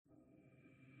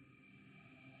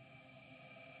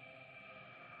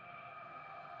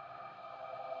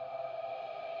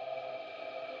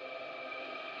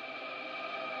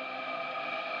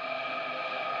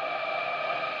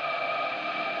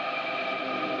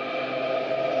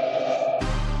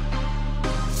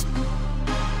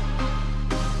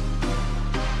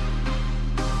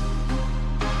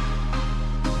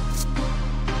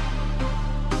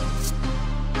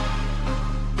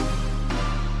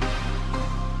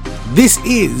This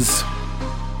is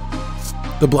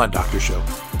the Blood Doctor Show.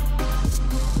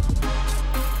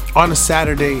 On a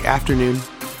Saturday afternoon,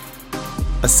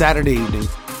 a Saturday evening.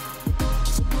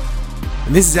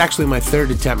 And this is actually my third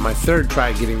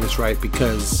try at getting this right,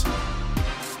 because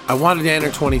I wanted to enter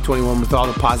 2021 with all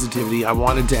the positivity. I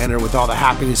wanted to enter with all the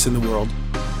happiness in the world.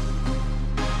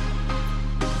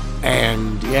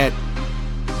 And yet,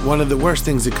 one of the worst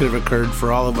things that could have occurred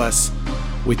for all of us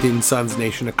within Suns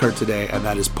Nation occurred today, and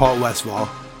that is Paul Westphal,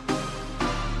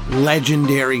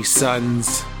 legendary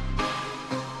Suns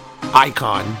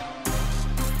icon.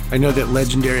 I know that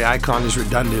legendary icon is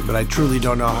redundant, but I truly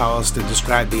don't know how else to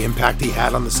describe the impact he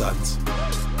had on the Suns.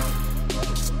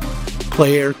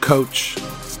 Player, coach,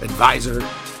 advisor.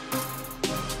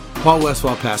 Paul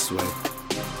Westphal passed away.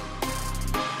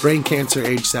 Brain cancer,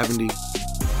 age 70.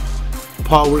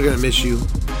 Paul, we're going to miss you.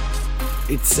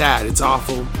 It's sad. It's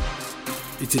awful.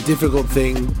 It's a difficult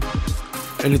thing.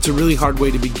 And it's a really hard way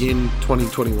to begin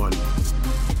 2021.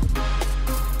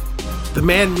 The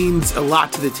man means a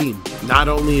lot to the team, not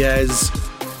only as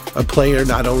a player,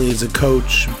 not only as a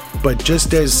coach, but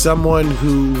just as someone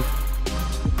who,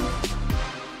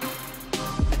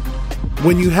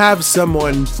 when you have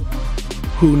someone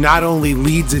who not only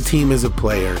leads a team as a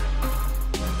player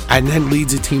and then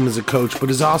leads a team as a coach, but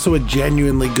is also a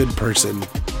genuinely good person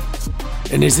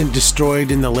and isn't destroyed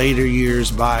in the later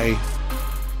years by,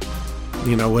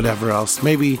 whatever else.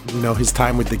 Maybe, his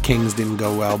time with the Kings didn't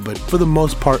go well, but for the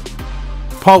most part,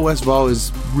 Paul Westphal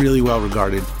is really well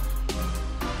regarded.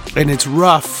 And it's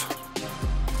rough.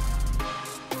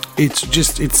 It's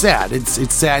sad.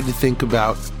 It's sad to think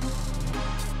about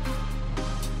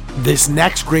this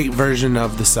next great version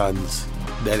of the Suns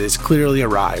that has clearly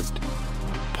arrived.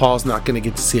 Paul's not going to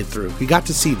get to see it through. He got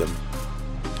to see them,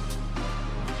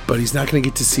 but he's not going to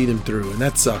get to see them through, and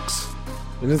that sucks.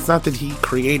 And it's not that he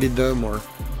created them or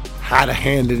had a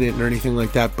hand in it or anything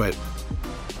like that, but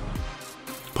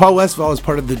Paul Westphal is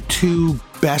part of the two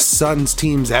best Suns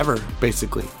teams ever,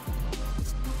 basically.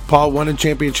 Paul won a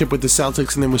championship with the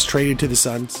Celtics and then was traded to the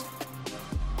Suns.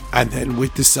 And then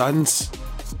with the Suns,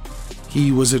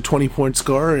 he was a 20-point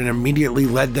scorer and immediately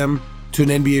led them to an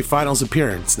NBA Finals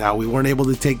appearance. Now, we weren't able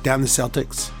to take down the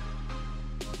Celtics,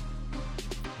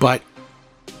 but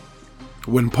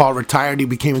when Paul retired, he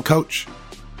became a coach.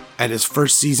 And his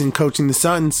first season coaching the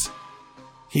Suns,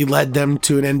 he led them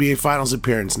to an NBA Finals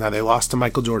appearance. Now, they lost to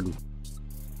Michael Jordan.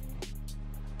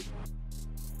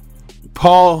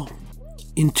 Paul,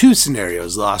 in two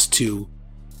scenarios, lost to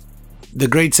the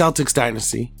great Celtics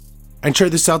dynasty. I'm sure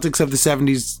the Celtics of the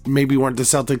 70s maybe weren't the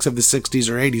Celtics of the 60s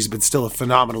or 80s, but still a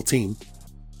phenomenal team.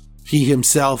 He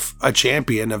himself a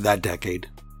champion of that decade.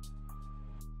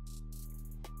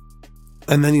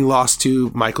 And then he lost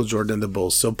to Michael Jordan and the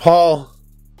Bulls. So Paul,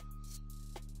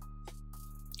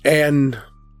 and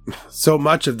so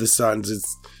much of the Suns,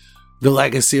 is the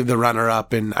legacy of the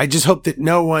runner-up. And I just hope that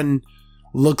no one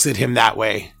looks at him that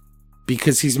way,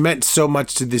 because he's meant so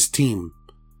much to this team.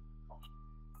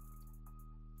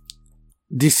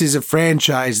 This is a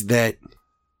franchise that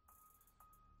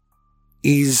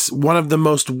is one of the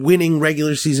most winning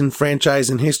regular season franchise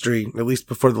in history, at least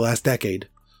before the last decade.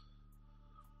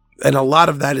 And a lot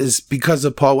of that is because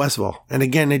of Paul Westphal. And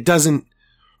again,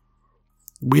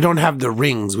 we don't have the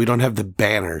rings, we don't have the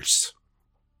banners.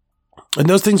 And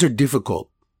those things are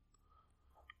difficult.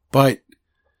 But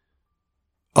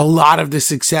a lot of the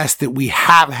success that we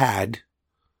have had,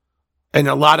 and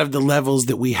a lot of the levels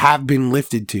that we have been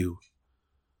lifted to,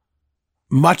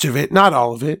 much of it, not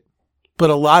all of it, but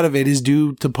a lot of it is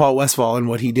due to Paul Westphal and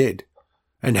what he did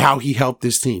and how he helped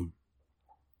this team.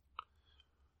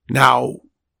 Now,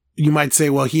 you might say,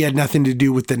 well, he had nothing to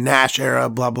do with the Nash era,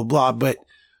 blah, blah, blah, but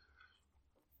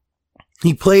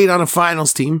he played on a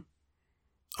finals team,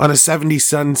 on a 70s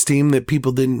Suns team that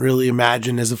people didn't really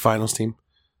imagine as a finals team.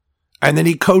 And then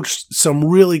he coached some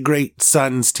really great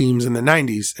Suns teams in the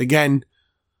 90s, again,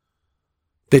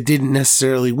 that didn't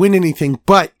necessarily win anything,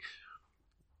 but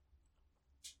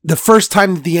the first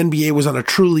time that the NBA was on a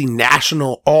truly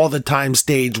national, all-the-time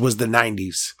stage was the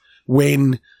 90s,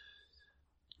 when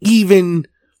even,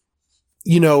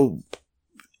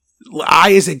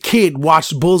 I, as a kid,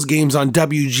 watched Bulls games on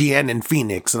WGN in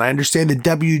Phoenix, and I understand that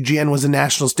WGN was a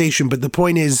national station, but the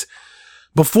point is,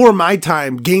 before my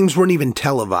time, games weren't even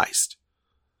televised.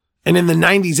 And in the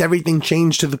 90s, everything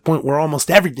changed to the point where almost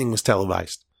everything was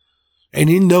televised. And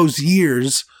in those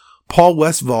years, Paul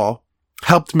Westphal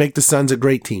helped make the Suns a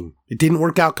great team. It didn't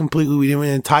work out completely. We didn't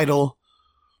win a title.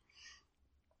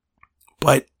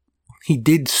 But he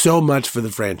did so much for the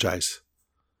franchise.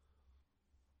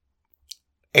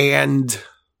 And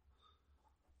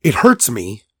it hurts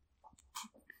me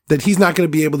that he's not going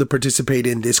to be able to participate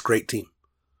in this great team.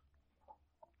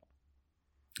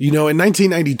 You know, in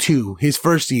 1992, his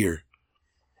first year,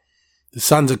 the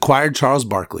Suns acquired Charles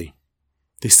Barkley.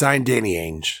 They signed Danny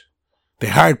Ainge. They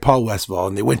hired Paul Westphal,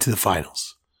 and they went to the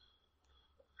finals.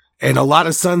 And a lot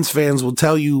of Suns fans will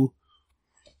tell you,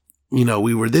 you know,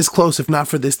 we were this close, if not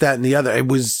for this, that, and the other. It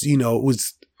would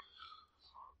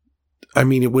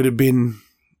have been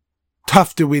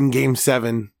tough to win Game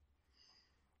 7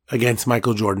 against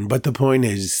Michael Jordan. But the point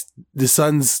is, the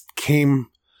Suns came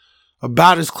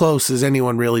about as close as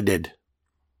anyone really did.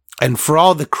 And for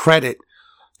all the credit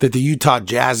that the Utah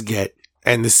Jazz get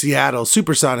and the Seattle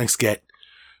Supersonics get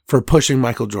for pushing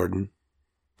Michael Jordan,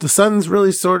 the Suns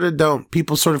really sort of don't.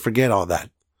 People sort of forget all that.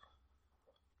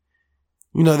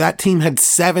 You know, that team had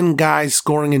 7 guys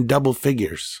scoring in double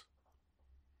figures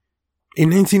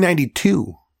in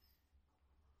 1992.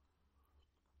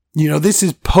 You know, this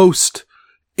is post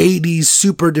 80s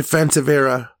super defensive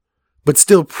era, but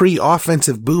still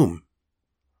pre-offensive boom.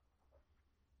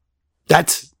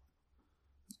 That's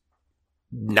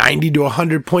 90 to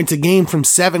 100 points a game from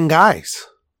 7 guys.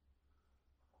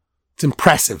 It's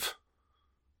impressive.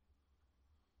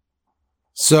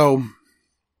 So,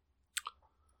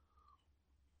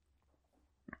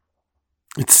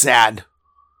 it's sad.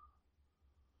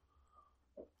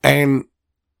 And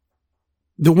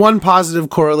the one positive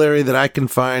corollary that I can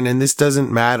find, and this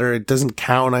doesn't matter, it doesn't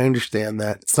count, I understand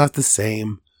that. It's not the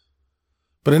same.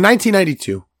 But in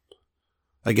 1992,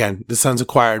 again, the Suns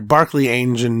acquired Barkley,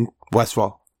 Ainge, and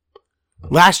Westphal.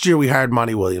 Last year we hired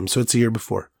Monty Williams, so it's a year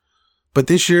before. But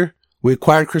this year, we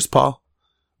acquired Chris Paul.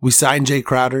 We signed Jay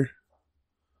Crowder.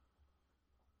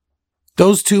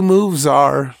 Those 2 moves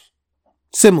are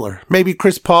similar. Maybe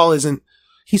Chris Paul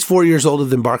he's 4 years older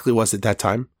than Barkley was at that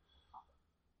time.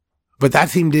 But that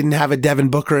team didn't have a Devin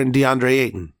Booker and DeAndre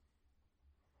Ayton.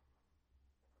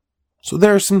 So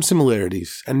there are some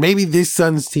similarities. And maybe this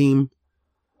Suns team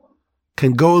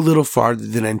can go a little farther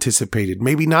than anticipated.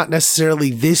 Maybe not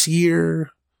necessarily this year,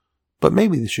 but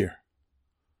maybe this year.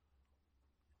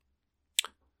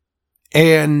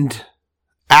 And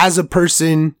as a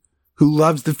person who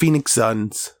loves the Phoenix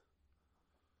Suns,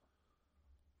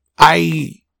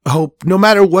 I hope no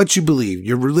matter what you believe,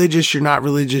 you're religious, you're not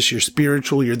religious, you're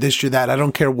spiritual, you're this, you're that, I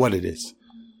don't care what it is.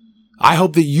 I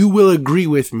hope that you will agree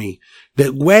with me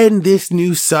that when this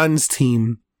new Suns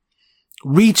team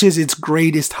reaches its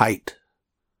greatest height,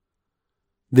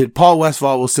 that Paul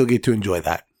Westphal will still get to enjoy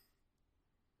that.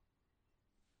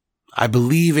 I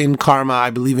believe in karma,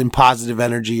 I believe in positive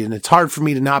energy, and it's hard for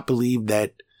me to not believe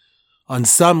that on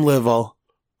some level,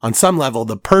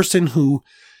 the person who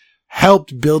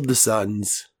helped build the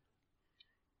Suns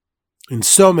in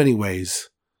so many ways,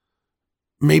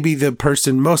 maybe the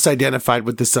person most identified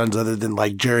with the Suns other than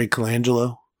like Jerry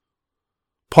Colangelo,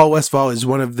 Paul Westphal is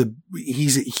one of the, he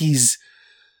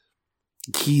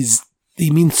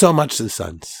means so much to the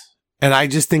Suns. And I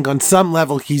just think on some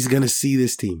level, he's going to see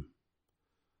this team.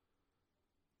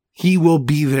 He will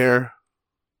be there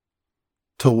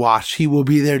to watch. He will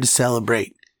be there to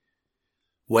celebrate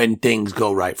when things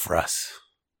go right for us.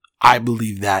 I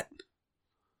believe that.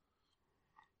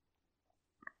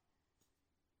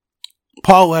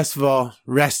 Paul Westphal,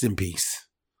 rest in peace.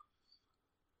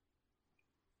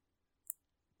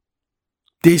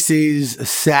 This is a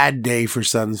sad day for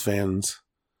Suns fans.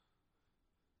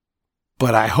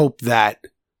 But I hope that,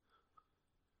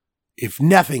 if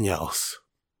nothing else,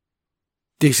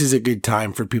 this is a good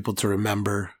time for people to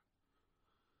remember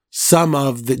some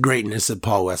of the greatness of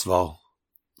Paul Westphal,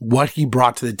 what he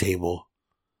brought to the table,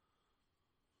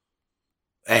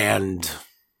 and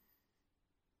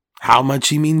how much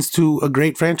he means to a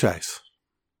great franchise.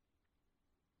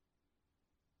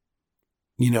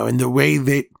 You know, in the way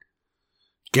that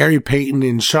Gary Payton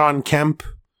and Sean Kemp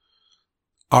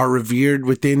are revered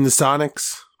within the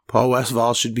Sonics, Paul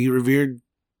Westphal should be revered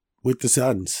with the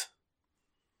Suns.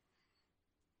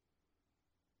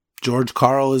 George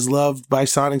Karl is loved by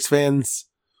Sonics fans.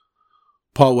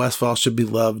 Paul Westphal should be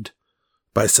loved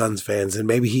by Suns fans. And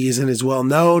maybe he isn't as well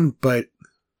known, but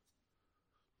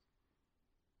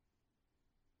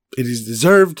it is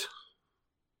deserved.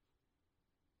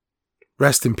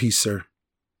 Rest in peace, sir.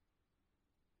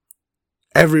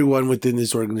 Everyone within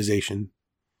this organization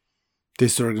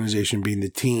being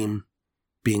the team,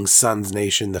 being Suns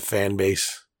Nation, the fan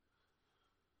base,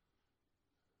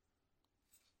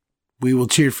 we will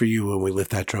cheer for you when we lift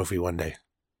that trophy one day,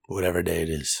 whatever day it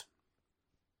is.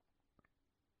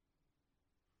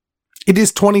 It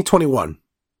is 2021,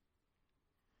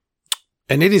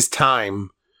 and it is time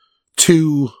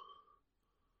to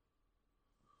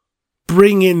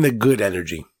bring in the good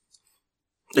energy.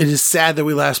 It is sad that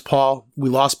we lost Paul.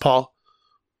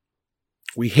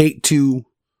 We hate to.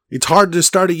 It's hard to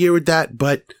start a year with that,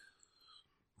 but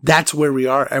that's where we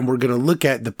are, and we're going to look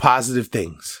at the positive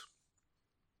things.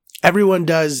 Everyone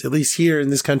does, at least here in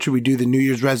this country, we do the New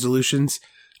Year's resolutions.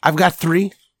 I've got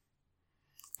three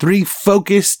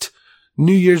focused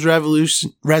New Year's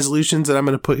resolutions that I'm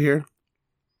going to put here.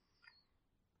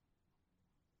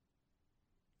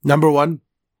 Number one,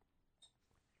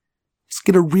 let's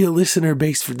get a real listener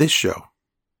base for this show.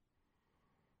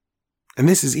 And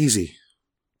this is easy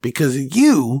because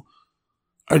you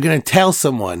are going to tell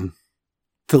someone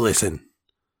to listen.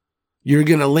 You're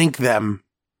going to link them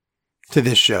to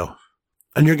this show.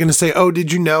 And you're going to say, oh,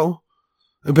 did you know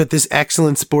about this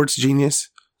excellent sports genius?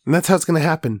 And that's how it's going to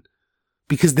happen.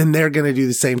 Because then they're going to do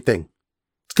the same thing.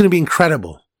 It's going to be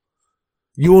incredible.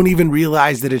 You won't even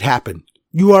realize that it happened.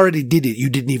 You already did it. You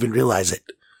didn't even realize it.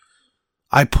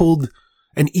 I pulled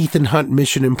an Ethan Hunt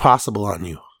Mission Impossible on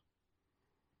you.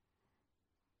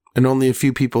 And only a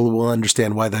few people will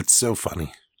understand why that's so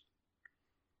funny.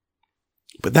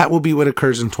 But that will be what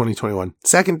occurs in 2021.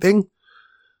 Second thing,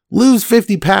 lose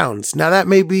 50 pounds. Now that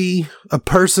may be a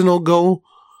personal goal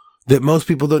that most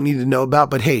people don't need to know about,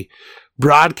 but hey,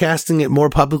 broadcasting it more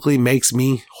publicly makes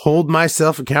me hold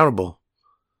myself accountable.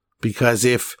 Because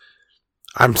if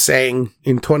I'm saying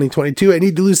in 2022, I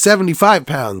need to lose 75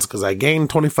 pounds because I gained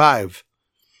 25,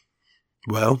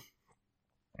 well,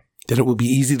 then it will be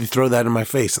easy to throw that in my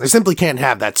face. I simply can't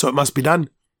have that, so it must be done.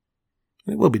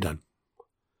 It will be done.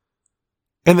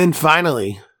 And then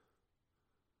finally,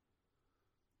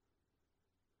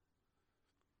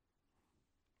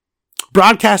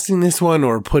 broadcasting this one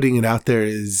or putting it out there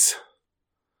is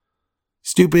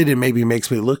stupid and maybe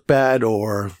makes me look bad,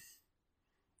 or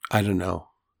I don't know.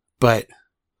 But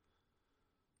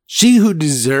she who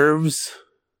deserves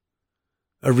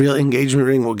a real engagement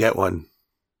ring will get one.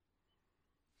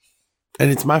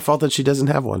 And it's my fault that she doesn't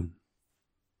have one.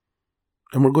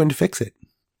 And we're going to fix it.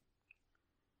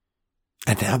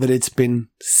 And now that it's been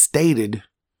stated,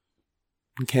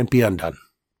 it can't be undone.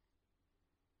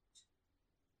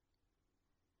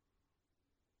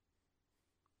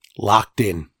 Locked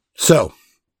in. So,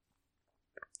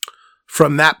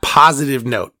 from that positive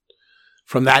note,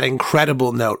 from that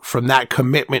incredible note, from that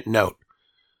commitment note,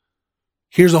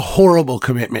 here's a horrible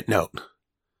commitment note.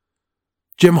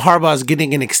 Jim Harbaugh is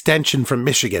getting an extension from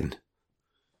Michigan.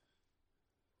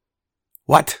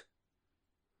 What?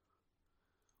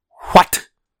 What?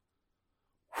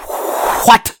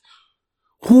 What?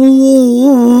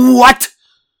 What?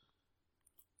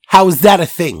 How is that a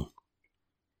thing?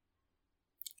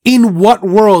 In what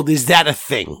world is that a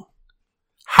thing?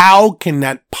 How can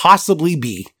that possibly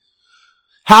be?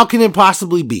 How can it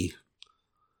possibly be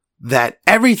that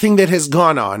everything that has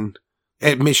gone on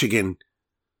at Michigan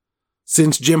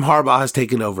since Jim Harbaugh has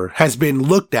taken over has been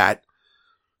looked at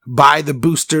by the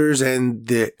boosters and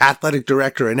the athletic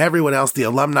director and everyone else, the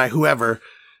alumni, whoever,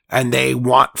 and they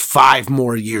want 5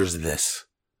 more years of this?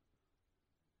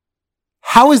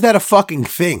 How is that a fucking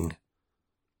thing?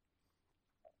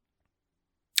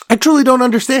 I truly don't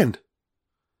understand.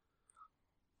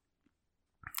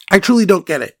 I truly don't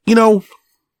get it. You know,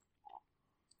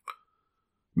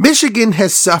 Michigan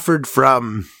has suffered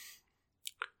from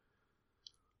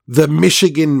the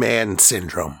Michigan man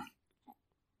syndrome.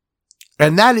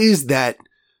 And that is that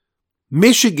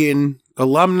Michigan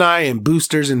alumni and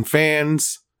boosters and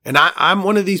fans, and I'm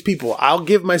one of these people. I'll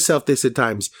give myself this at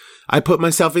times. I put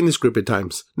myself in this group at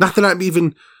times. Not that I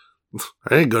didn't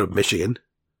go to Michigan.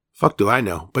 Fuck do I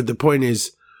know? But the point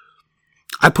is,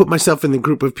 I put myself in the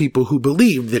group of people who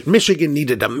believed that Michigan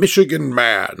needed a Michigan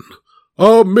man.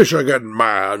 A Michigan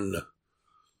man.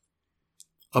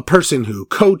 A person who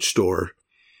coached or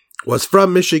was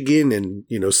from Michigan and,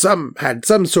 you know, had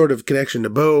some sort of connection to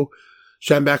Bo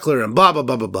Schembechler and blah, blah,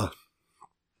 blah, blah, blah.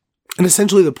 And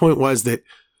essentially the point was that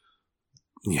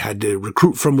you had to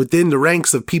recruit from within the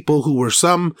ranks of people who were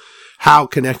somehow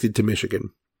connected to Michigan.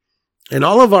 And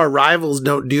all of our rivals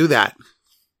don't do that.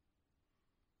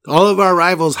 All of our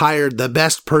rivals hired the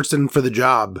best person for the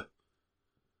job.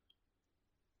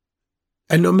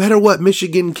 And no matter what,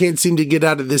 Michigan can't seem to get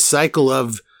out of this cycle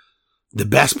of the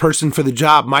best person for the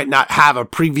job might not have a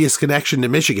previous connection to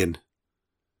Michigan.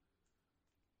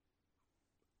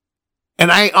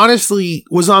 And I honestly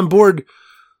was on board.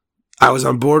 I was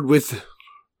on board with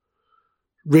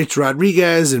Rich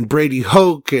Rodriguez and Brady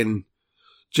Hoke and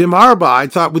Jim Harbaugh. I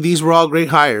thought these were all great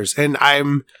hires. And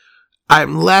I'm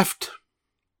left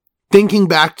thinking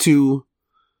back to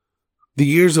the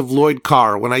years of Lloyd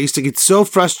Carr, when I used to get so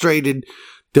frustrated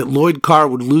that Lloyd Carr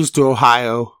would lose to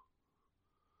Ohio.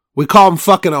 We call him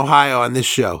fucking Ohio on this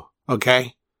show,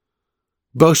 okay?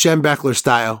 Bo Schembechler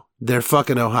style. They're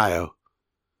fucking Ohio.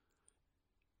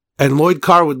 And Lloyd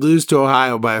Carr would lose to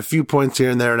Ohio by a few points here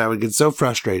and there, and I would get so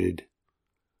frustrated.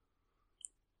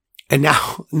 And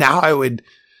now I would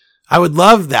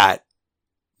love that,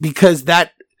 because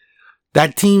that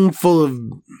team full of,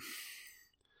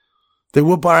 they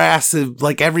whoop our ass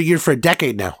like every year for a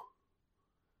decade now.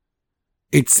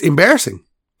 It's embarrassing,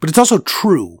 but it's also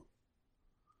true.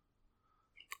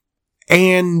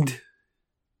 And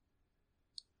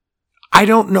I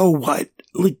don't know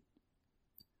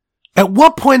at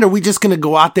what point are we just going to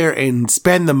go out there and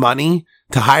spend the money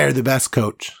to hire the best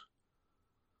coach?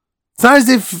 It's not as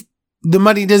if the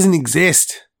money doesn't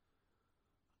exist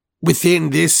within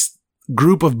this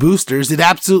group of boosters. It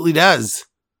absolutely does.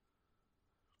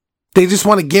 They just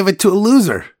want to give it to a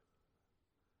loser.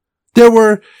 There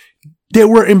were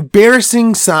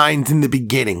embarrassing signs in the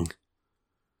beginning.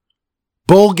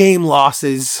 Bowl game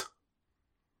losses,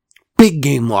 big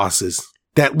game losses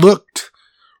that looked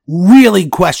really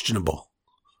questionable.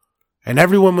 And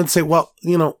everyone would say, well,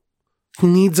 he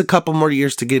needs a couple more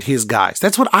years to get his guys.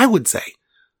 That's what I would say.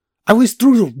 I was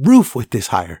through the roof with this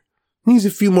hire. He needs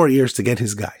a few more years to get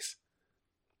his guys.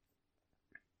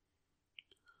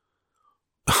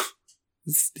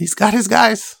 He's got his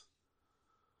guys.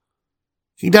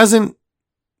 He doesn't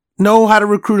know how to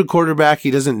recruit a quarterback.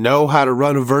 He doesn't know how to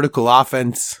run a vertical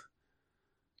offense.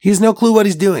 He has no clue what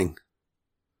he's doing.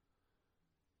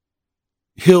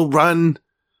 He'll bring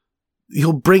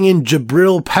in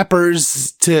Jabril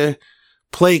Peppers to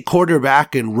play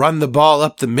quarterback and run the ball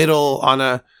up the middle on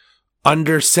a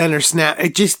under center snap.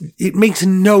 It makes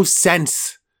no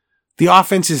sense. The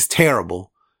offense is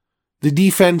terrible. The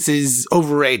defense is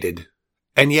overrated.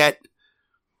 And yet,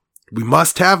 we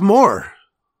must have more.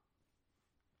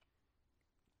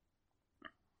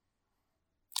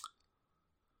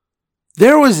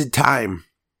 There was a time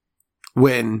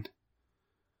when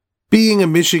being a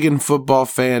Michigan football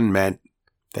fan meant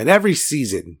that every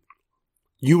season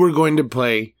you were going to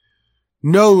play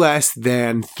no less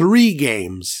than 3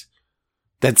 games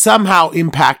that somehow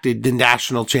impacted the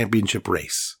national championship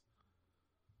race.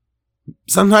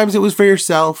 Sometimes it was for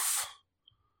yourself.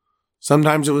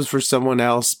 Sometimes it was for someone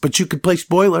else. But you could play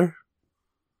spoiler.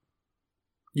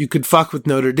 You could fuck with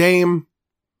Notre Dame.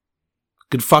 You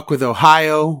could fuck with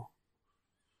Ohio.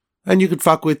 And you could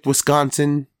fuck with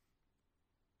Wisconsin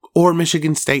or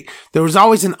Michigan State. There was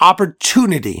always an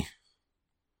opportunity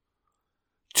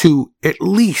to at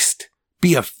least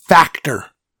be a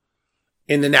factor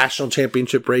in the national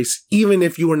championship race, even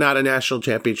if you were not a national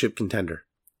championship contender.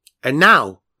 And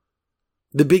now,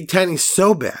 the Big Ten is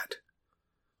so bad,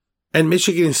 and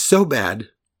Michigan is so bad,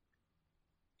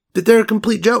 that they're a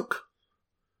complete joke.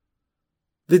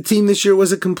 The team this year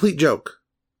was a complete joke.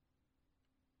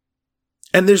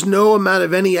 And there's no amount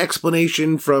of any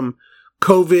explanation from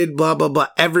COVID, blah, blah, blah.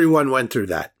 Everyone went through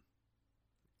that.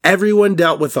 Everyone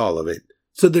dealt with all of it.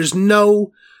 So there's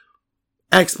no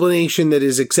explanation that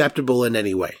is acceptable in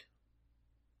any way.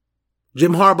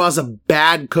 Jim Harbaugh's a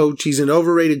bad coach. He's an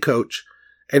overrated coach.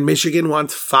 And Michigan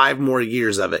wants 5 more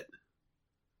years of it.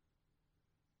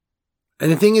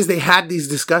 And the thing is, they had these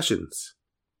discussions.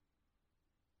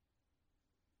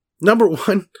 Number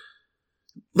one,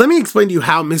 let me explain to you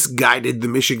how misguided the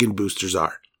Michigan boosters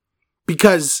are.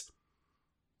 Because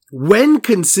when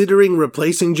considering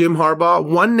replacing Jim Harbaugh,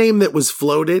 one name that was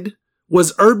floated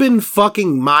was Urban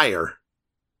fucking Meyer.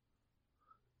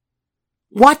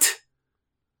 What?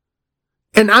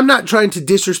 And I'm not trying to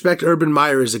disrespect Urban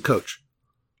Meyer as a coach.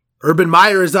 Urban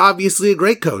Meyer is obviously a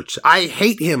great coach. I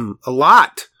hate him a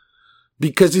lot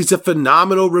because he's a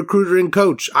phenomenal recruiter and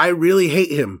coach. I really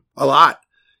hate him a lot.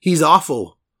 He's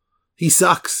awful. He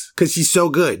sucks because he's so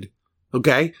good.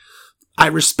 Okay? I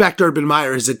respect Urban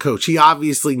Meyer as a coach. He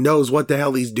obviously knows what the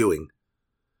hell he's doing.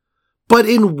 But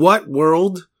in what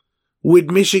world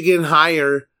would Michigan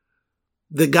hire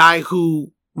the guy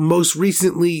who most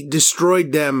recently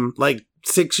destroyed them like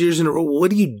 6 years in a row?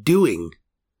 What are you doing?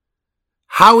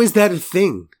 How is that a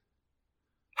thing?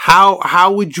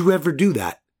 How would you ever do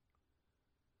that?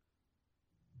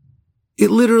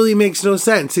 It literally makes no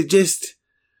sense. It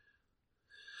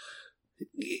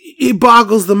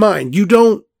boggles the mind. You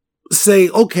don't say,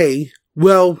 okay,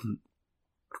 well,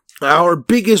 our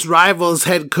biggest rival's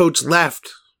head coach left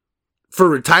for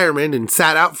retirement and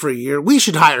sat out for a year. We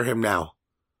should hire him now.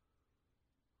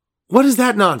 What is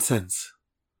that nonsense?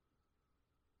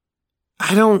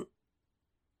 I don't.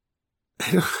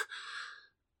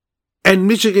 And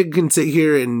Michigan can sit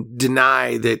here and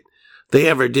deny that they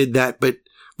ever did that, but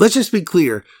let's just be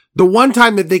clear. The one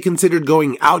time that they considered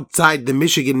going outside the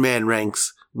Michigan man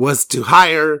ranks was to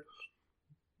hire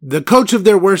the coach of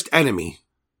their worst enemy.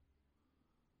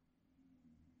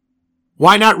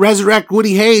 Why not resurrect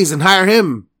Woody Hayes and hire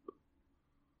him?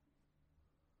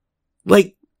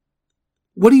 Like,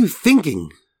 what are you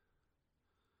thinking?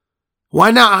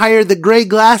 Why not hire the gray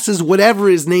glasses, whatever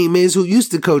his name is, who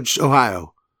used to coach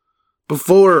Ohio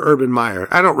before Urban Meyer?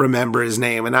 I don't remember his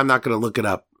name, and I'm not going to look it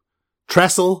up.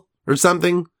 Tressel or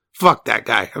something? Fuck that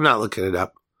guy. I'm not looking it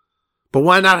up. But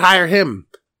why not hire him?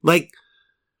 Like,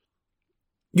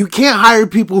 you can't hire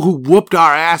people who whooped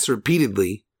our ass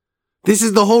repeatedly. This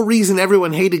is the whole reason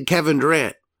everyone hated Kevin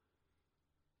Durant.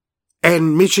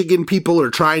 And Michigan people are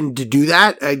trying to do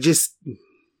that.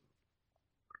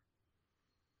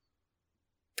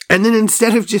 And then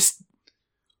instead of just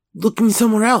looking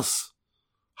somewhere else,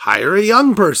 hire a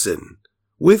young person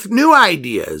with new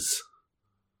ideas.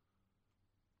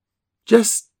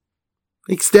 Just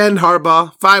extend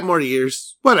Harbaugh 5 more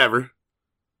years, whatever.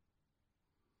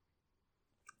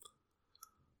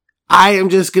 I am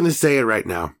just going to say it right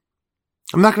now.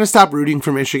 I'm not going to stop rooting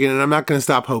for Michigan, and I'm not going to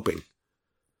stop hoping.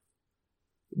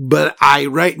 But I,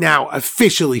 right now,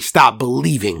 officially stop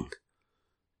believing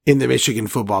in the Michigan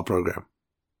football program.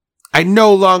 I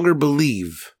no longer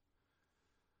believe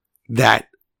that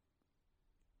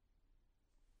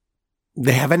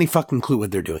they have any fucking clue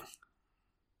what they're doing.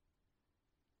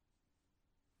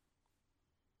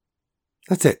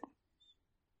 That's it.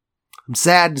 I'm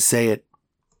sad to say it,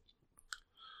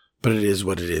 but it is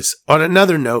what it is. On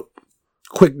another note,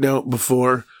 quick note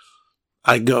before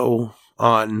I go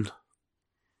on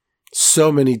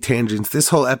so many tangents. This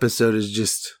whole episode is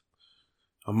just,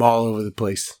 I'm all over the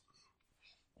place.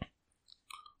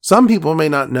 Some people may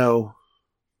not know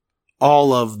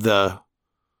all of the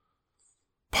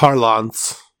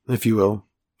parlance, if you will,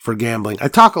 for gambling. I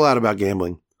talk a lot about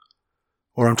gambling,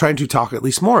 or I'm trying to talk at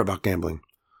least more about gambling.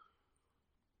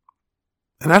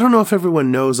 And I don't know if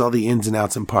everyone knows all the ins and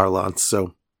outs in parlance,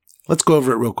 so let's go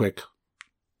over it real quick.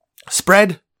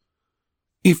 Spread,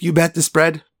 if you bet the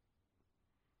spread,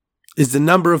 is the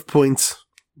number of points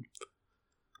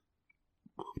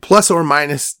plus or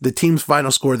minus the team's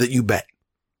final score that you bet.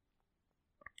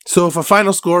 So if a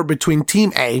final score between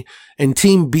Team A and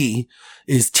Team B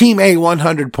is Team A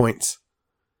 100 points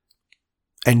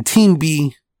and Team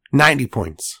B 90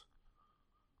 points,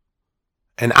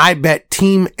 and I bet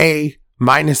Team A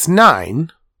 -9,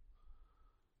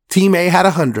 Team A had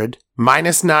 100,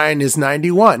 -9 is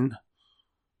 91.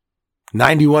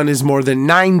 91 is more than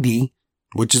 90,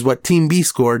 which is what Team B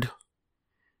scored.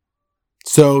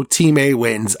 So Team A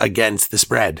wins against the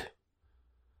spread.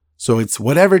 So it's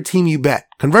whatever team you bet.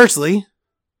 Conversely,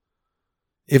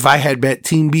 if I had bet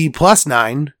Team B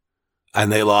 +9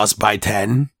 and they lost by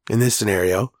 10 in this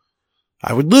scenario,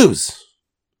 I would lose.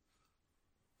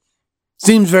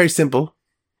 Seems very simple,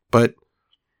 but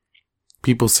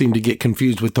people seem to get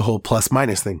confused with the whole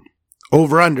plus-minus thing.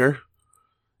 Over-under,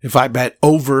 if I bet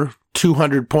over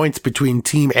 200 points between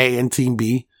Team A and Team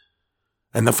B,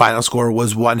 and the final score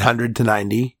was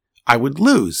 100-90, I would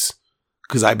lose,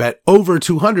 because I bet over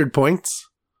 200 points,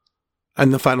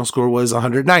 and the final score was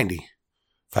 190.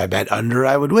 If I bet under,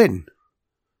 I would win.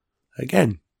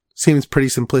 Again, seems pretty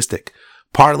simplistic.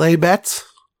 Parlay bets,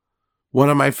 one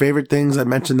of my favorite things, I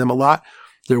mentioned them a lot.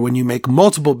 They're when you make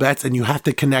multiple bets and you have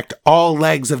to connect all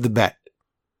legs of the bet.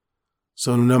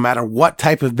 So no matter what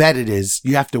type of bet it is,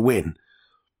 you have to win.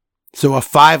 So a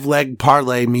 5-leg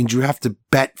parlay means you have to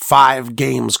bet 5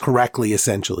 games correctly,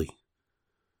 essentially.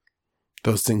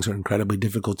 Those things are incredibly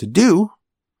difficult to do.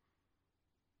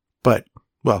 But,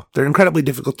 well, they're incredibly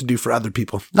difficult to do for other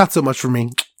people. Not so much for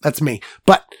me. That's me.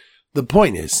 But the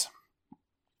point is,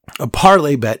 a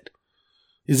parlay bet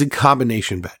is a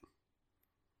combination bet.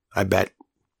 I bet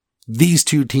these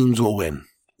 2 teams will win,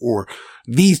 or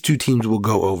these 2 teams will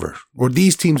go over, or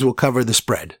these teams will cover the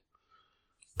spread,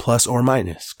 plus or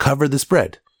minus. Cover the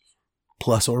spread,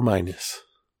 plus or minus.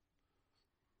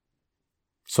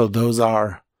 So those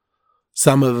are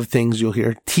some of the things you'll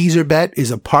hear. Teaser bet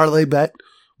is a parlay bet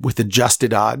with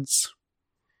adjusted odds.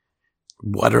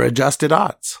 What are adjusted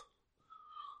odds?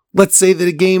 Let's say that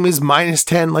a game is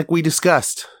 -10 like we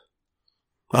discussed.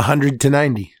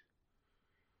 100-90.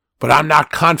 But I'm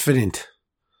not confident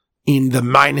in the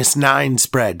 -9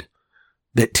 spread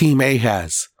that Team A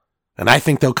has. And I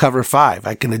think they'll cover 5.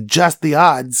 I can adjust the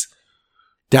odds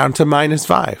down to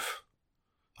 -5.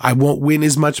 I won't win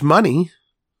as much money,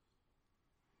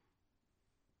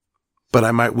 but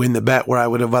I might win the bet where I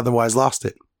would have otherwise lost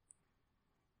it.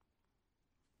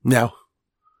 Now,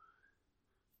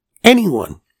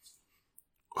 anyone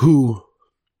who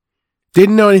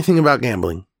didn't know anything about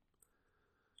gambling,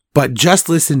 but just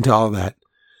listened to all that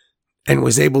and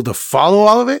was able to follow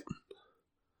all of it,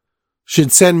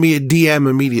 should send me a DM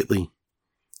immediately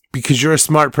because you're a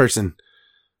smart person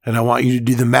and I want you to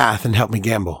do the math and help me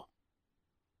gamble.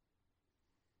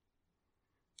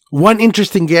 One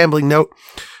interesting gambling note,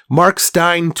 Mark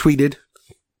Stein tweeted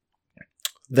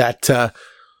that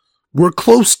we're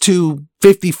close to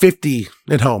 50-50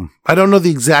 at home. I don't know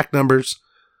the exact numbers,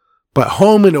 but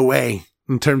home and away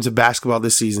in terms of basketball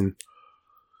this season,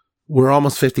 we're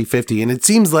almost 50-50. And it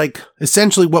seems like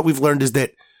essentially what we've learned is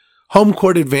that home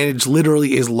court advantage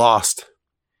literally is lost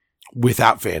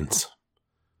without fans.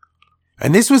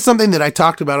 And this was something that I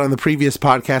talked about on the previous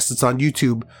podcast that's on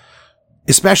YouTube,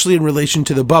 especially in relation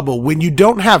to the bubble. When you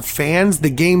don't have fans, the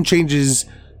game changes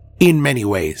in many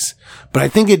ways. But I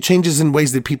think it changes in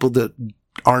ways that people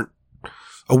aren't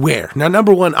aware. Now,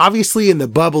 number one, obviously in the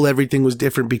bubble, everything was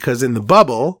different because in the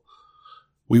bubble,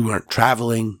 we weren't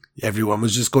traveling. Everyone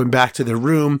was just going back to their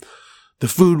room. The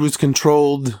food was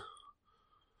controlled.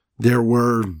 There's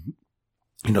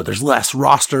less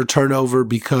roster turnover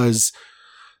because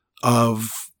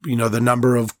of, the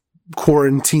number of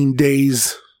quarantine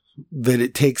days that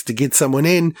it takes to get someone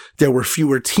in. There were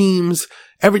fewer teams.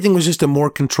 Everything was just a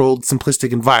more controlled,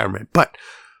 simplistic environment. But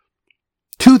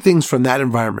two things from that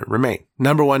environment remain.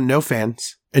 Number one, no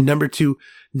fans. And number two,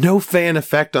 no fan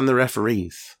effect on the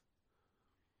referees.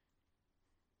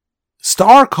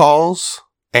 Star calls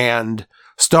and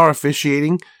star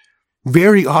officiating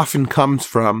very often comes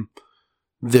from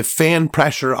the fan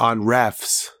pressure on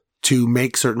refs to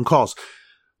make certain calls.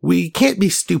 We can't be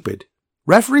stupid.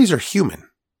 Referees are human.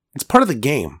 It's part of the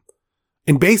game.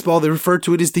 In baseball, they refer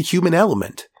to it as the human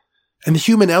element. And the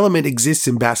human element exists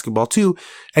in basketball too,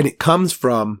 and it comes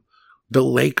from the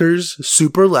Lakers'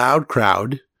 super loud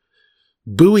crowd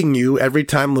booing you every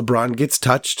time LeBron gets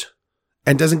touched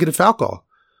and doesn't get a foul call.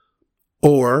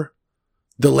 Or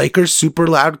the Lakers' super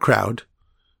loud crowd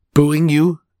booing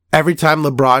you every time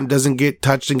LeBron doesn't get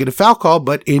touched and get a foul call,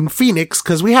 but in Phoenix,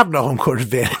 because we have no home court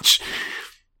advantage.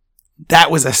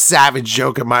 That was a savage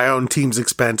joke at my own team's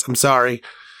expense. I'm sorry,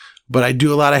 but I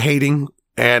do a lot of hating,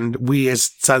 and we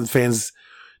as Suns fans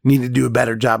need to do a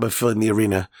better job of filling the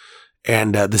arena.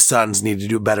 And the Suns need to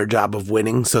do a better job of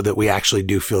winning so that we actually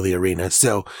do fill the arena.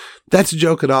 So that's a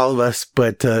joke at all of us,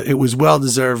 but it was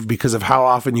well-deserved because of how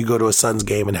often you go to a Suns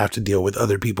game and have to deal with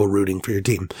other people rooting for your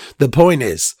team. The point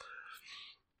is,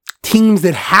 teams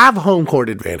that have home court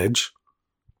advantage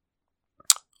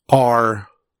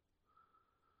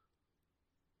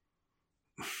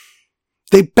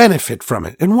they benefit from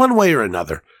it in one way or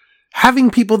another.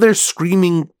 Having people there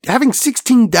screaming, having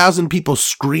 16,000 people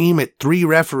scream at 3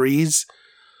 referees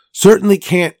certainly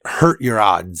can't hurt your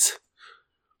odds.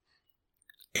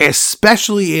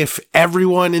 Especially if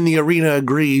everyone in the arena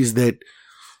agrees that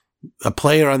a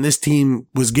player on this team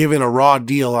was given a raw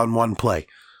deal on one play.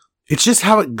 It's just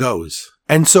how it goes.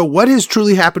 And so what has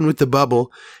truly happened with the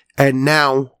bubble and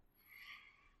now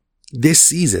this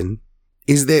season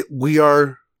is that we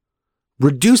are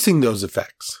reducing those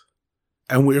effects.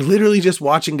 And we're literally just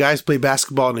watching guys play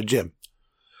basketball in a gym.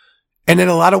 And in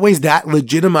a lot of ways, that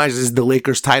legitimizes the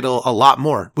Lakers title a lot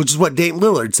more, which is what Dame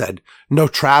Lillard said. No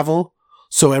travel,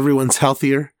 so everyone's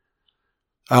healthier.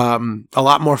 A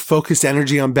lot more focused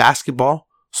energy on basketball,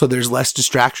 so there's less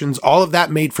distractions. All of that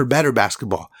made for better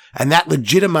basketball. And that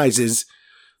legitimizes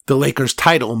the Lakers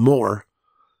title more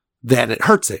than it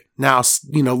hurts it. Now,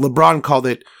 LeBron called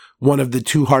it one of the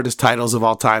 2 hardest titles of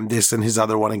all time, this and his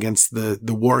other one against the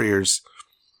Warriors.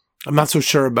 I'm not so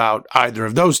sure about either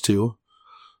of those two.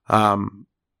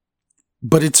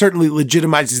 But it certainly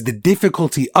legitimizes the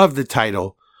difficulty of the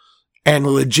title and the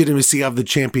legitimacy of the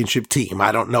championship team.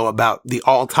 I don't know about the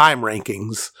all-time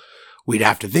rankings. We'd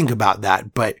have to think about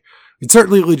that, but it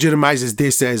certainly legitimizes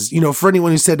this as, for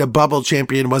anyone who said a bubble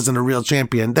champion wasn't a real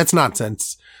champion, that's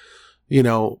nonsense.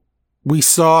 We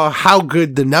saw how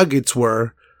good the Nuggets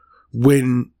were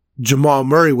when Jamal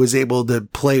Murray was able to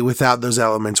play without those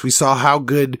elements. We saw how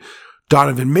good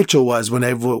Donovan Mitchell was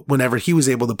whenever he was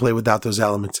able to play without those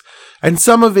elements. And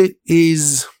some of it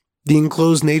is the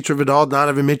enclosed nature of it all.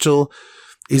 Donovan Mitchell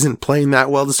isn't playing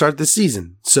that well to start the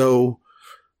season. So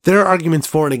there are arguments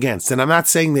for and against. And I'm not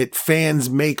saying that fans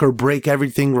make or break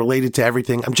everything related to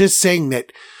everything. I'm just saying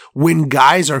that when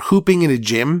guys are hooping in a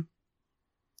gym,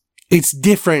 it's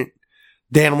different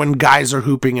than when guys are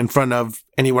hooping in front of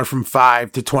anywhere from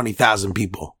 5 to 20,000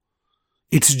 people.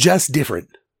 It's just different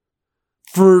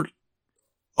for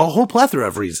a whole plethora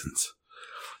of reasons.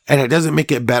 And it doesn't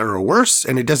make it better or worse,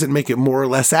 and it doesn't make it more or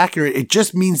less accurate. It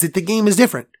just means that the game is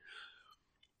different.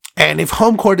 And if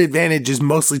home court advantage is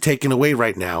mostly taken away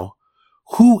right now,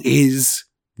 who is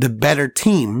the better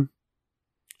team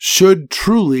should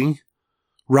truly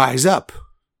rise up.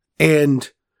 And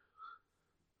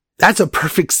that's a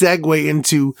perfect segue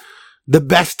into the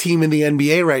best team in the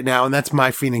NBA right now, and that's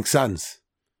my Phoenix Suns.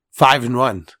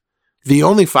 5-1. The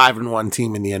only 5-1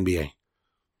 team in the NBA.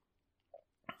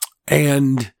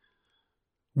 And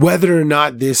whether or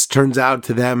not this turns out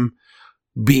to them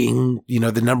being,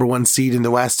 the number 1 seed in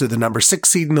the West or the number 6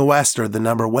 seed in the West or the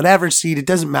number whatever seed, it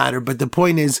doesn't matter. But the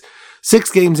point is,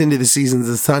 6 games into the season,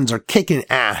 the Suns are kicking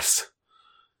ass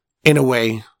in a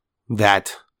way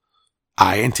that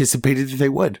I anticipated that they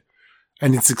would.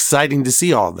 And it's exciting to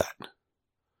see all of that.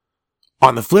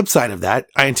 On the flip side of that,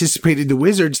 I anticipated the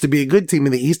Wizards to be a good team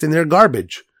in the East, and they're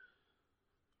garbage.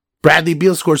 Bradley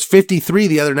Beal scores 53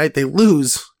 the other night. They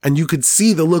lose, and you could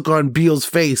see the look on Beal's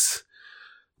face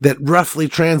that roughly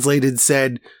translated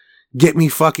said, "Get me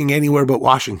fucking anywhere but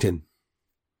Washington."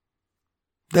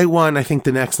 They won, I think,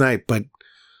 the next night, but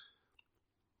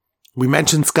we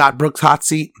mentioned Scott Brooks' hot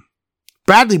seat.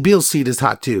 Bradley Beal's seat is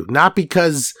hot too. Not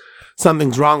because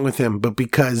something's wrong with him, but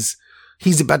because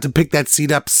he's about to pick that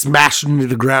seat up, smash it into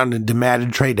the ground, and demand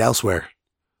a trade elsewhere.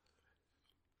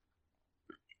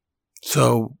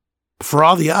 So, for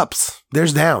all the ups,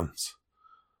 there's downs.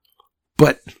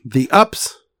 But the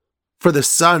ups for the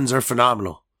Suns are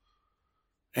phenomenal.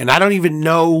 And I don't even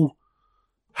know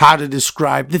how to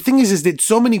describe. The thing is that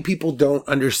so many people don't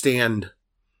understand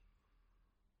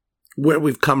where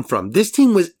we've come from. This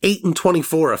team was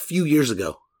 8-24 a few years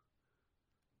ago.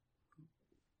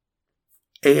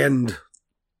 And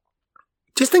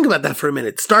just think about that for a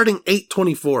minute. Starting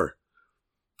 8-24.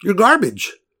 You're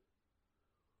garbage.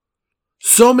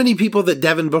 So many people that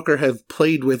Devin Booker have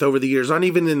played with over the years aren't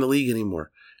even in the league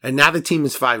anymore. And now the team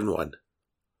is 5-1.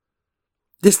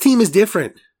 This team is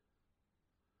different.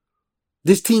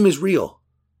 This team is real.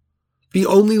 The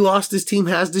only loss this team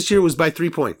has this year was by 3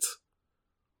 points.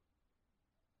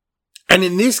 And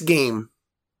in this game,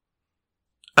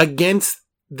 against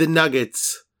the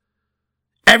Nuggets,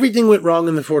 everything went wrong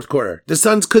in the fourth quarter. The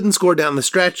Suns couldn't score down the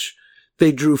stretch.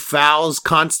 They drew fouls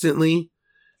constantly.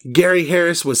 Gary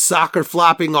Harris was soccer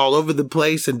flopping all over the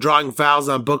place and drawing fouls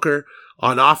on Booker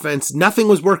on offense. Nothing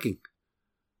was working.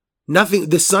 Nothing.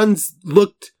 The Suns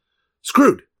looked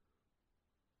screwed.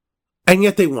 And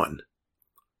yet they won.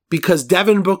 Because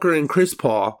Devin Booker and Chris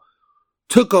Paul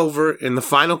took over in the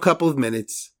final couple of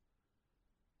minutes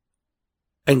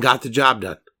and got the job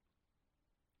done.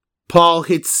 Paul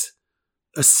hits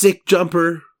a sick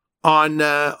jumper on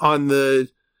the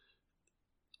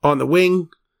wing.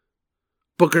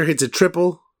 Booker hits a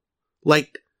triple.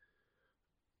 Like,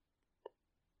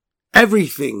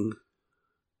 everything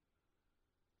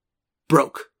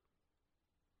broke.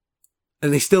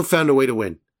 And they still found a way to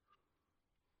win.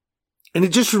 And it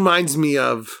just reminds me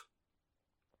of,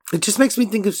 it just makes me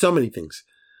think of so many things.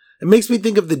 It makes me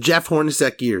think of the Jeff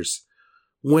Hornacek years,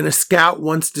 when a scout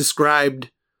once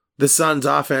described the Suns'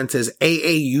 offense as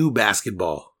AAU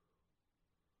basketball.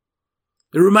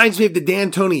 It reminds me of the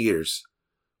D'Antoni years,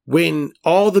 when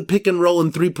all the pick and roll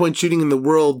and 3-point shooting in the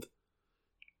world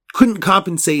couldn't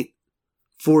compensate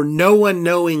for no one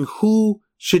knowing who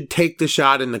should take the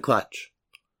shot in the clutch.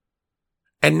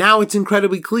 And now it's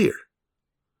incredibly clear.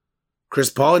 Chris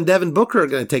Paul and Devin Booker are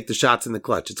going to take the shots in the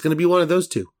clutch. It's going to be one of those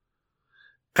two.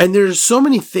 And there's so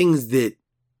many things that,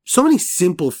 so many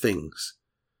simple things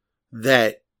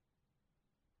that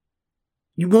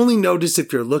you only notice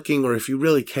if you're looking or if you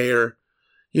really care.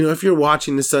 If you're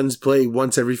watching the Suns play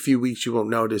once every few weeks, you won't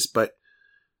notice. But,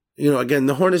 again,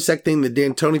 the Hornacek thing, the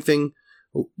D'Antoni thing,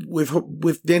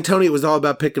 with D'Antoni, it was all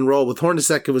about pick and roll. With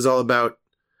Hornacek, it was all about,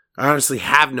 I honestly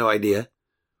have no idea.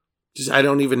 I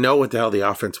don't even know what the hell the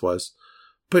offense was.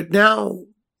 But now,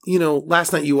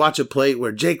 last night you watch a play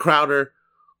where Jay Crowder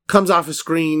comes off a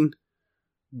screen,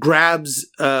 grabs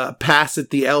a pass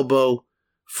at the elbow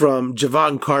from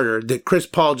Javon Carter that Chris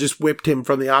Paul just whipped him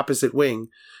from the opposite wing.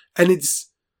 And it's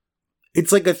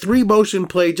like a 3-motion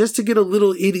play just to get a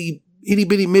little itty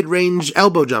bitty mid-range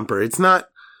elbow jumper. It's not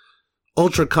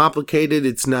ultra complicated.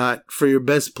 It's not for your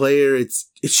best player. It's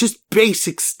just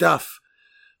basic stuff.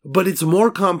 But it's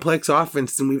more complex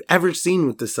offense than we've ever seen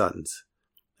with the Suns.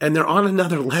 And they're on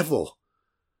another level.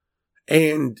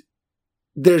 And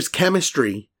there's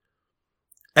chemistry.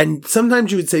 And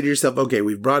sometimes you would say to yourself, okay,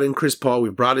 we've brought in Chris Paul,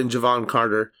 we've brought in Javon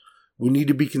Carter. We need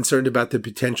to be concerned about the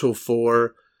potential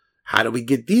for how do we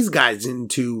get these guys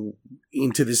into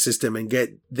the system and get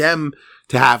them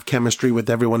to have chemistry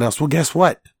with everyone else. Well, guess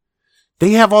what?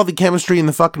 They have all the chemistry in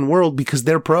the fucking world because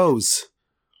they're pros.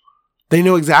 They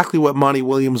know exactly what Monty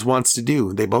Williams wants to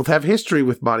do. They both have history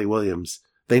with Monty Williams.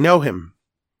 They know him.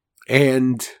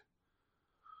 And,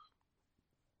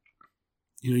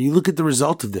 you look at the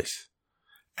result of this.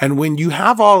 And when you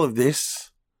have all of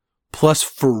this, plus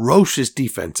ferocious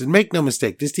defense. And make no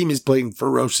mistake, this team is playing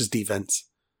ferocious defense.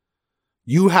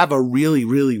 You have a really,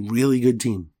 really, really good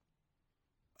team.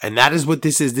 And that is what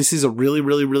this is. This is a really,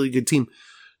 really, really good team.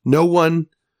 No one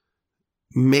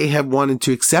may have wanted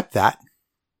to accept that.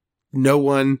 No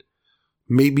one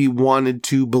maybe wanted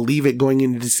to believe it going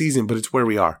into the season, but it's where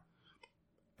we are.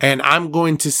 And I'm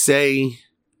going to say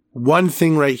one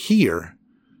thing right here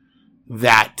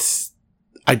that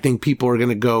I think people are going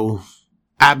to go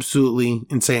absolutely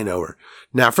insane over.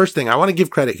 Now, first thing, I want to give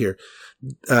credit here.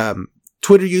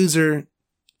 Twitter user,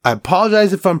 I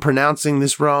apologize if I'm pronouncing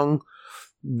this wrong.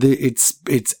 It's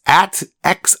at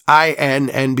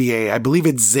XINNBA. I believe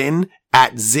it's Zin,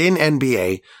 at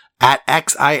ZinNBA, at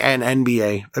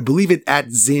XINNBA. I believe it at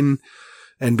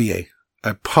ZinNBA. I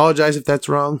apologize if that's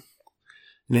wrong.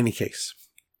 In any case,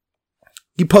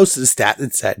 he posted a stat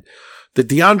that said that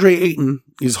DeAndre Ayton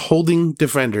is holding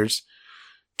defenders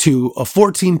to a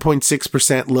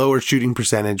 14.6% lower shooting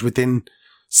percentage within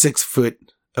 6 foot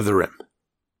of the rim.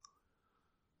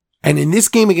 And in this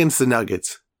game against the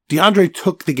Nuggets, DeAndre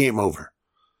took the game over.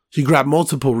 He grabbed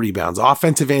multiple rebounds,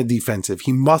 offensive and defensive.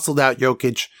 He muscled out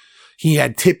Jokic. He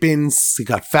had tip-ins. He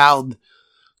got fouled.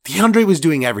 DeAndre was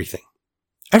doing everything.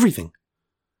 Everything.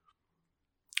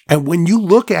 And when you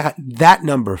look at that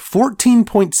number,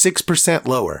 14.6%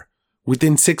 lower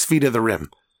within 6 feet of the rim,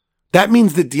 that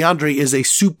means that DeAndre is a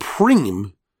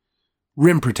supreme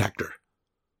rim protector.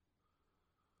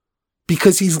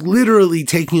 Because he's literally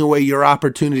taking away your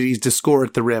opportunities to score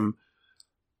at the rim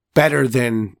better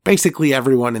than basically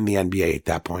everyone in the NBA at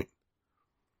that point.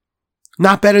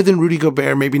 Not better than Rudy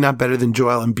Gobert, maybe not better than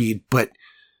Joel Embiid, but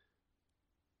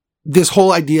this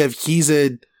whole idea of he's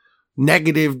a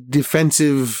negative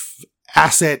defensive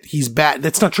asset, he's bad,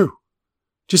 that's not true.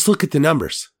 Just look at the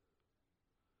numbers.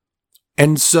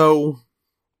 And so,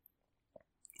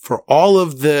 for all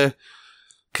of the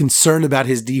concern about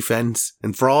his defense,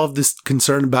 and for all of this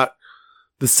concern about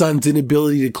the Suns'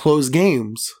 inability to close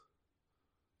games,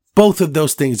 both of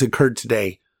those things occurred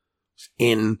today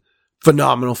in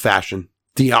phenomenal fashion.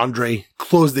 DeAndre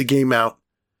closed the game out.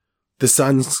 The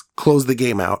Suns closed the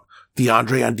game out.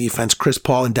 DeAndre on defense, Chris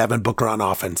Paul and Devin Booker on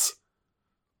offense.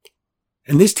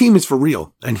 And this team is for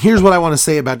real. And here's what I want to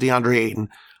say about DeAndre Ayton.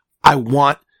 I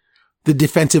want the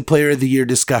Defensive Player of the Year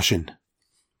discussion.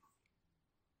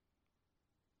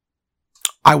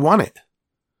 I want it.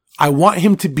 I want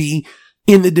him to be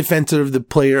in the Defensive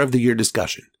Player of the Year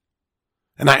discussion.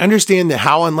 And I understand that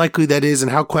how unlikely that is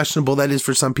and how questionable that is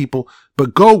for some people,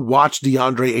 but go watch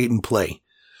DeAndre Ayton play.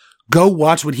 Go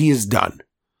watch what he has done.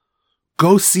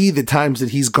 Go see the times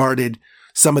that he's guarded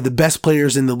some of the best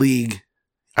players in the league.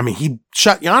 I mean, he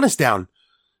shut Giannis down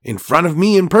in front of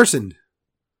me in person.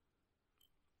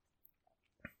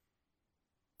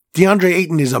 DeAndre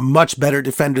Ayton is a much better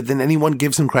defender than anyone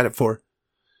gives him credit for.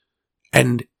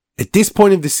 And at this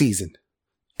point of the season,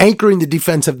 anchoring the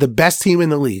defense of the best team in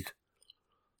the league,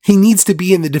 he needs to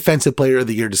be in the Defensive Player of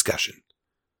the Year discussion.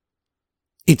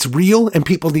 It's real and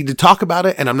people need to talk about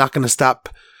it, and I'm not going to stop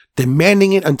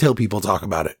demanding it until people talk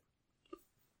about it.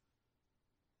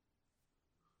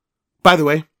 By the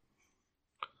way,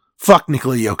 fuck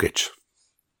Nikola Jokic.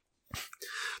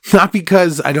 Not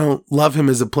because I don't love him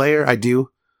as a player, I do.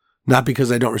 Not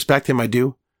because I don't respect him, I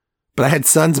do. But I had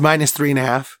Suns minus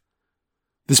 3.5.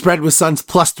 The spread was Suns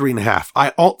plus 3.5.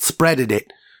 I alt-spreaded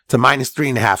it to minus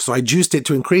 3.5, so I juiced it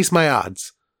to increase my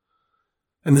odds.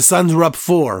 And the Suns were up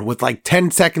 4 with like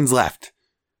 10 seconds left.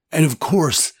 And of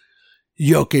course,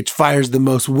 Jokic fires the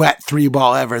most wet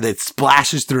 3-ball ever that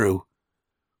splashes through.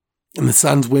 And the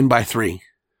Suns win by 3.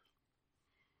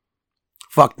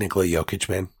 Fuck Nikola Jokic,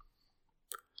 man.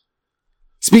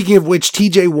 Speaking of which,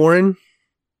 TJ Warren,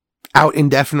 out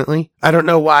indefinitely. I don't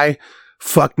know why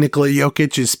fuck Nikola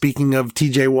Jokic is speaking of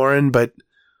TJ Warren, but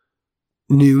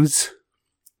news.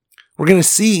 We're going to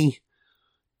see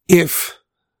if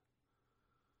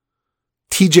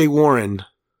TJ Warren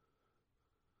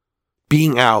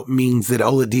being out means that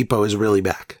Oladipo is really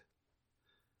back.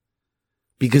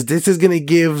 Because this is going to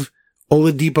give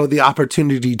Oladipo the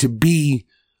opportunity to be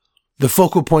the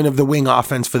focal point of the wing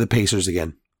offense for the Pacers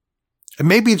again. And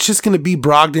maybe it's just going to be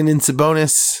Brogdon and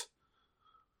Sabonis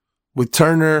with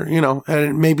Turner,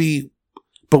 and maybe,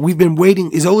 but we've been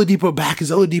waiting. Is Oladipo back? Is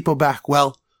Oladipo back?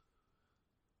 Well,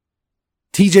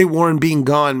 TJ Warren being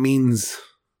gone means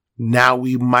now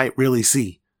we might really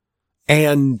see.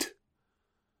 And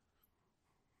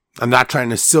I'm not trying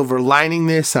to silver lining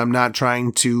this. I'm not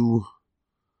trying to,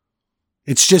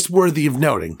 it's just worthy of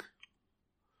noting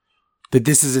that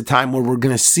this is a time where we're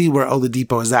going to see where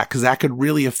Oladipo is at, because that could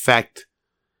really affect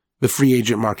the free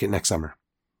agent market next summer.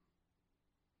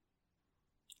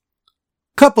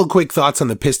 Couple quick thoughts on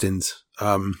the Pistons.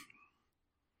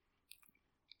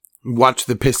 Watched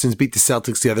the Pistons beat the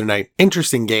Celtics the other night.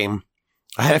 Interesting game.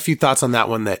 I had a few thoughts on that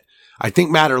one that I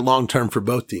think matter long-term for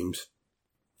both teams.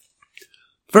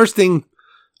 First thing,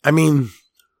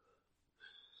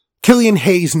 Killian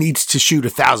Hayes needs to shoot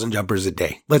 1,000 jumpers a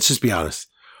day. Let's just be honest.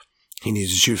 He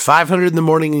needs to shoot 500 in the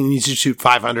morning and he needs to shoot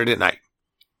 500 at night.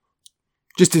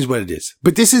 Just is what it is.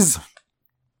 But this is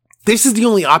the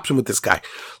only option with this guy.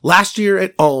 Last year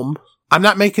at Ulm, I'm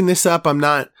not making this up.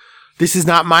 This is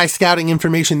not my scouting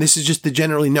information. This is just the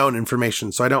generally known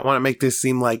information. So I don't want to make this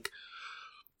seem like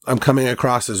I'm coming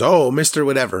across as, Mr.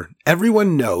 Whatever.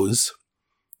 Everyone knows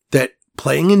that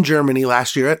playing in Germany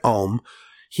last year at Ulm,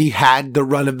 he had the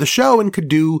run of the show and could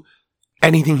do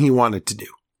anything he wanted to do.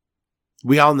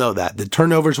 We all know that. The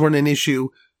turnovers weren't an issue.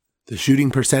 The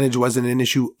shooting percentage wasn't an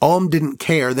issue. Ulm didn't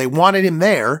care. They wanted him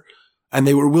there, and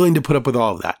they were willing to put up with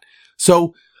all of that.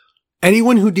 So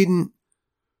anyone who didn't,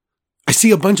 I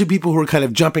see a bunch of people who are kind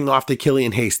of jumping off the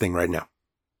Killian Hayes thing right now.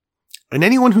 And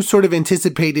anyone who sort of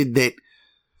anticipated that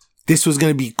this was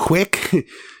going to be quick,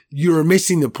 you're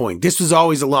missing the point. This was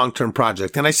always a long-term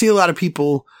project. And I see a lot of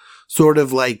people sort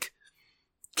of like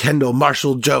Kendall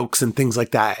Marshall jokes and things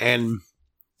like that. And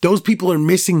those people are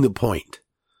missing the point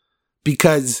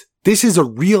because this is a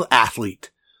real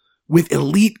athlete with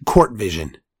elite court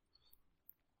vision.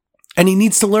 And he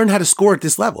needs to learn how to score at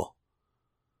this level.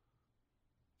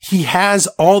 He has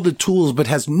all the tools, but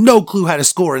has no clue how to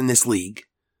score in this league.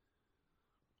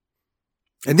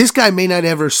 And this guy may not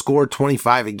ever score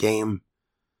 25 a game.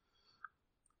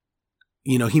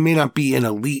 You know, he may not be an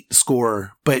elite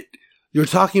scorer, but you're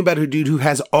talking about a dude who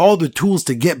has all the tools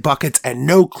to get buckets and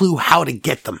no clue how to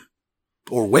get them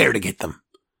or where to get them.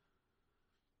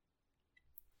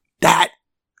 That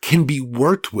can be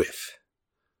worked with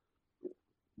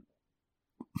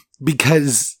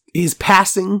because his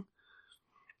passing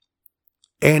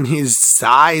and his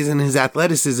size and his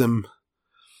athleticism.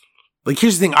 Like,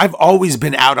 here's the thing. I've always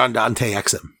been out on Dante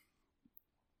Exum.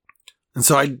 And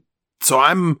so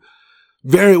I'm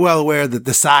very well aware that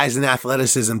the size and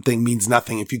athleticism thing means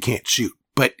nothing if you can't shoot.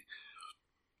 But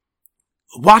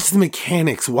watch the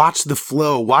mechanics, watch the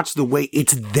flow, watch the way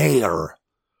it's there.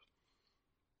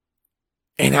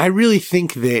 And I really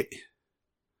think that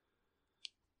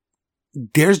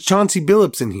there's Chauncey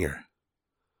Billups in here.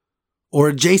 Or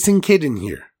a Jason Kidd in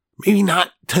here. Maybe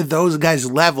not to those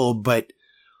guys' level, but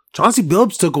Chauncey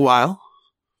Billups took a while.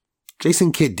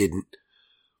 Jason Kidd didn't.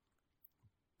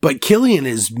 But Killian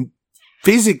is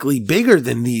physically bigger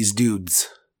than these dudes.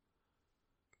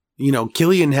 You know,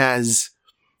 Killian he's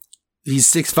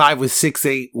 6'5" with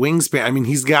 6'8" wingspan. I mean,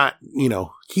 he's got,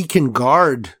 he can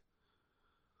guard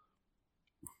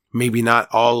maybe not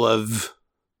all of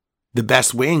the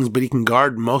best wings, but he can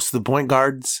guard most of the point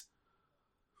guards.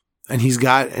 And he's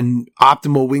got an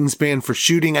optimal wingspan for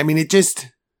shooting. I mean,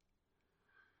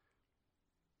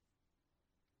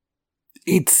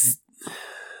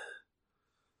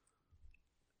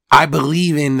 I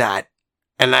believe in that.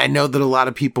 And I know that a lot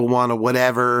of people want to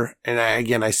whatever. And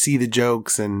I see the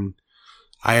jokes and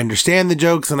I understand the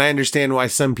jokes and I understand why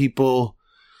some people,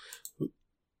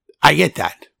 I get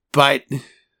that. But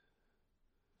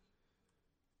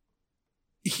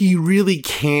he really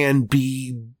can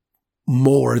be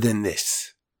more than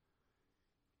this.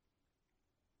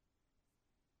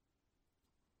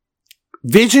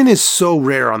 Vision is so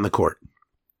rare on the court.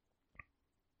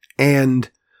 And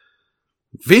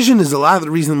vision is a lot of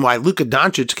the reason why Luka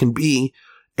Doncic can be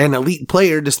an elite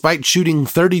player despite shooting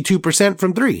 32%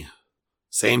 from three.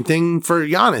 Same thing for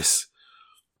Giannis.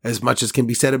 As much as can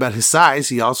be said about his size,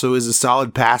 he also is a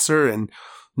solid passer and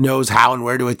knows how and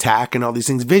where to attack and all these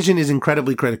things. Vision is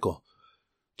incredibly critical.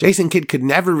 Jason Kidd could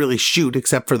never really shoot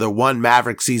except for the one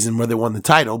Maverick season where they won the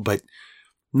title, but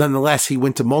nonetheless, he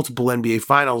went to multiple NBA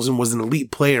finals and was an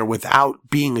elite player without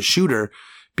being a shooter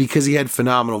because he had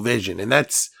phenomenal vision. And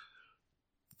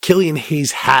Killian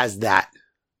Hayes has that.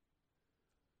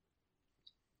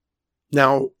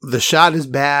 Now, the shot is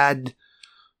bad.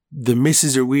 The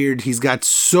misses are weird. He's got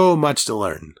so much to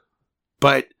learn.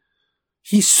 But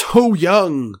he's so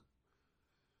young.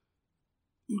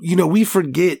 We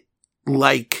forget,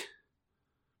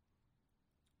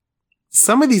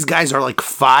 some of these guys are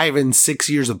 5 and 6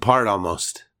 years apart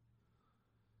almost.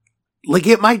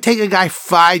 It might take a guy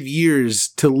 5 years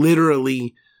to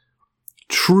literally,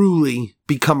 truly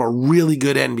become a really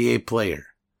good NBA player.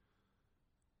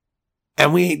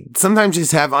 And we sometimes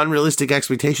just have unrealistic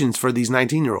expectations for these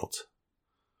 19-year-olds.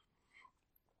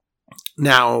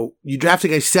 Now, you draft a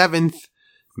guy 7th,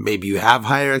 maybe you have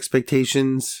higher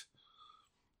expectations.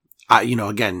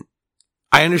 Again,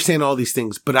 I understand all these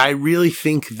things, but I really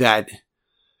think that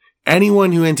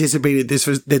anyone who anticipated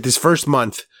this first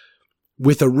month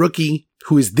with a rookie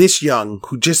who is this young,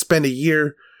 who just spent a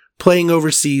year playing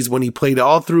overseas when he played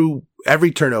all through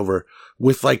every turnover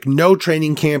with like no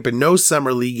training camp and no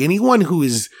summer league, anyone who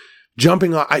is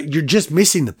jumping on, you're just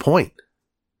missing the point.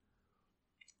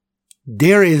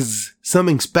 There is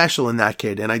something special in that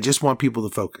kid, and I just want people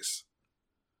to focus.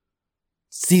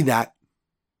 See that.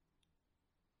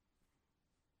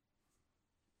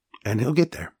 And he'll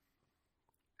get there.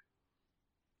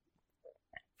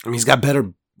 I mean, he's got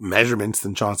better measurements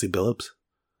than Chauncey Billups.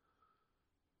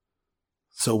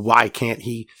 So why can't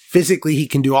he? Physically, he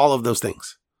can do all of those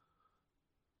things.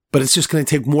 But it's just going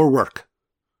to take more work.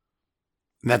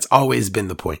 And that's always been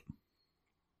the point.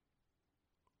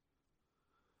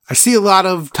 I see a lot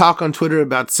of talk on Twitter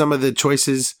about some of the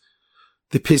choices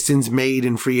the Pistons made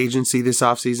in free agency this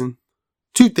offseason.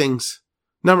 Two things.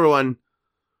 Number one,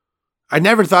 I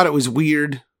never thought it was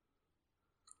weird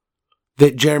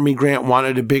that Jeremy Grant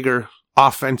wanted a bigger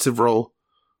offensive role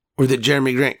or that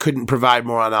Jeremy Grant couldn't provide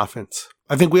more on offense.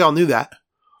 I think we all knew that.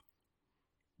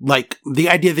 Like, the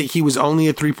idea that he was only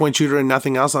a three-point shooter and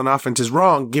nothing else on offense is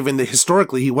wrong, given that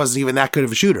historically he wasn't even that good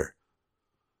of a shooter.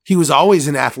 He was always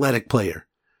an athletic player.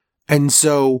 And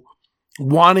so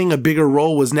wanting a bigger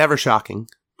role was never shocking.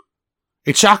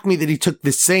 It shocked me that he took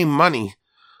the same money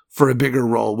for a bigger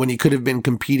role when he could have been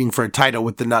competing for a title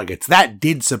with the Nuggets. That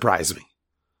did surprise me.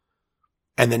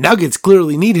 And the Nuggets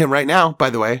clearly need him right now, by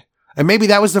the way. And maybe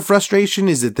that was the frustration,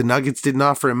 is that the Nuggets didn't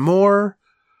offer him more.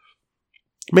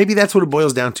 Maybe that's what it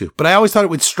boils down to. But I always thought it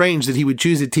was strange that he would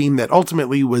choose a team that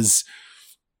ultimately was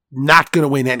not going to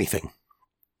win anything.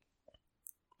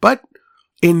 But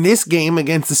in this game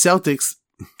against the Celtics,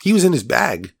 he was in his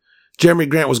bag. Jeremy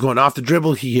Grant was going off the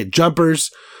dribble. He hit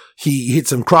jumpers. He hit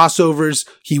some crossovers.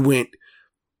 He went,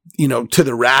 to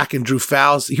the rack and drew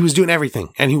fouls. He was doing everything.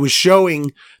 And he was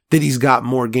showing that he's got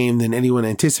more game than anyone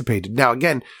anticipated. Now,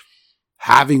 again,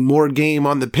 having more game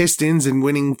on the Pistons and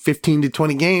winning 15 to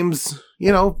 20 games,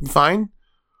 fine.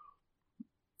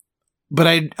 But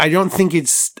I don't think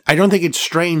it's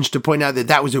strange to point out that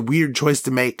that was a weird choice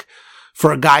to make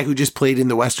for a guy who just played in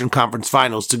the Western Conference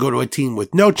Finals to go to a team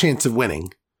with no chance of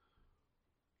winning.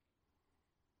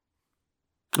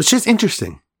 It's just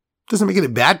interesting. Doesn't make it a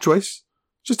bad choice.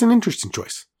 Just an interesting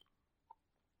choice.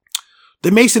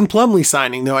 The Mason Plumlee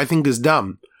signing, though, I think is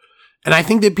dumb. And I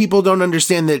think that people don't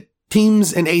understand that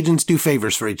teams and agents do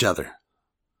favors for each other.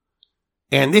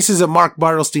 And this is a Mark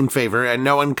Bartelstein favor, and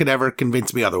no one could ever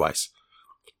convince me otherwise.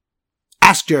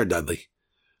 Ask Jared Dudley.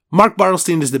 Mark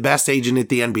Bartelstein is the best agent at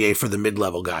the NBA for the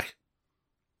mid-level guy.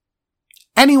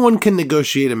 Anyone can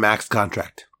negotiate a max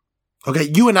contract.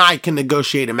 Okay, you and I can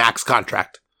negotiate a max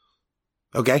contract.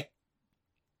 Okay?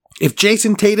 If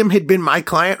Jason Tatum had been my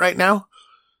client right now,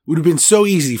 it would have been so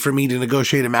easy for me to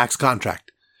negotiate a max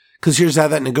contract. Because here's how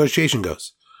that negotiation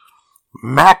goes.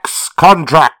 Max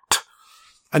contract.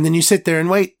 And then you sit there and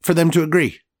wait for them to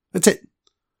agree. That's it.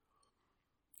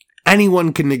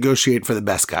 Anyone can negotiate for the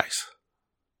best guys.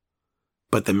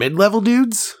 But the mid-level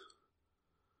dudes,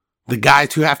 the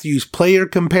guys who have to use player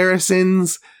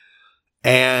comparisons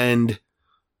and,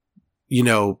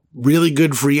 really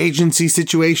good free agency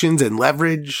situations and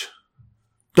leverage,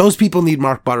 those people need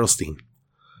Mark Bartelstein.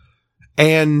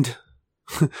 And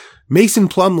Mason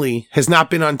Plumlee has not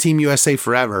been on Team USA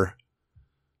forever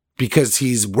because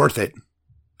he's worth it.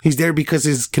 He's there because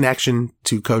his connection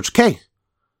to Coach K.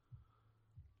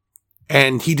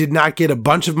 And he did not get a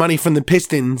bunch of money from the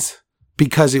Pistons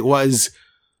because it was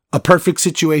a perfect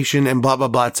situation and blah, blah,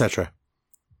 blah, etc.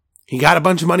 He got a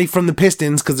bunch of money from the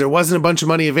Pistons because there wasn't a bunch of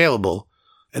money available.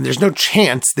 And there's no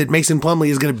chance that Mason Plumlee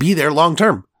is going to be there long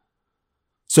term.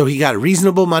 So he got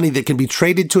reasonable money that can be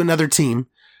traded to another team.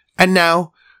 And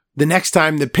now, the next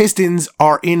time the Pistons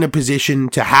are in a position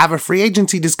to have a free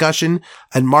agency discussion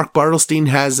and Mark Bartelstein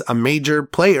has a major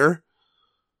player,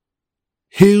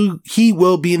 he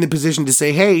will be in the position to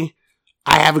say, hey,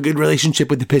 I have a good relationship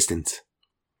with the Pistons.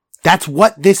 That's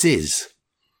what this is.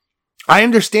 I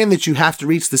understand that you have to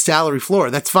reach the salary floor.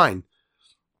 That's fine.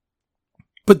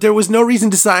 But there was no reason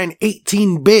to sign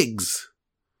 18 bigs.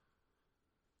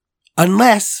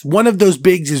 Unless one of those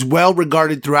bigs is well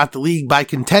regarded throughout the league by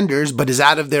contenders, but is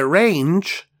out of their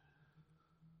range.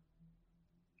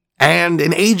 And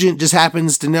an agent just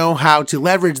happens to know how to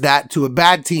leverage that to a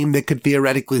bad team that could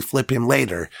theoretically flip him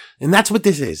later. And that's what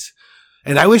this is.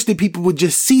 And I wish that people would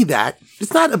just see that.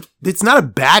 It's not a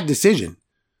bad decision.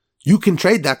 You can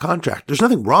trade that contract. There's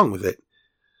nothing wrong with it.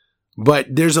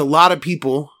 But there's a lot of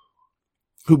people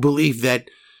who believe that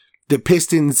the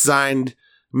Pistons signed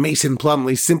Mason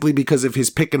Plumlee simply because of his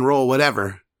pick and roll,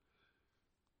 whatever.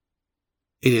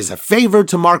 It is a favor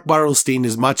to Mark Bartelstein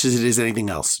as much as it is anything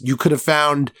else. You could have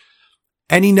found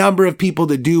any number of people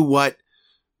to do what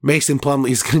Mason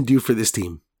Plumlee is going to do for this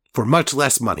team for much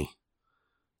less money.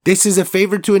 This is a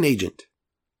favor to an agent,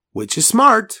 which is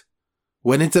smart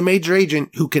when it's a major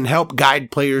agent who can help guide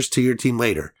players to your team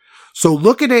later. So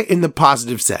look at it in the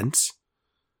positive sense,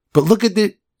 but look at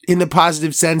it in the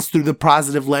positive sense through the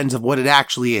positive lens of what it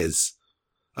actually is.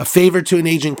 A favor to an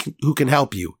agent who can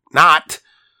help you, not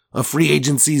a free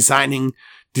agency signing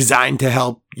designed to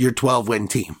help your 12-win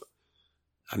team.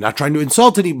 I'm not trying to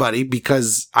insult anybody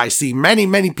because I see many,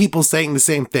 many people saying the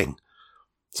same thing.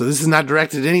 So this is not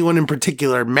directed at anyone in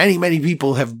particular. Many, many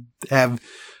people have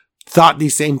thought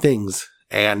these same things.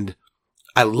 And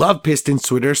I love Pistons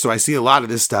Twitter, so I see a lot of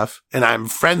this stuff. And I'm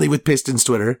friendly with Pistons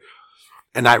Twitter.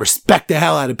 And I respect the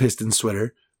hell out of Pistons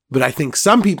Twitter. But I think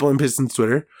some people in Pistons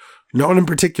Twitter, no one in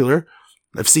particular,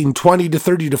 I've seen 20 to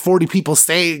 30 to 40 people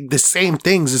say the same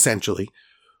things, essentially.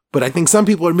 But I think some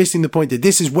people are missing the point that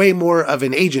this is way more of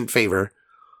an agent favor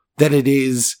than it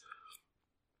is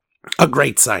a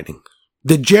great signing.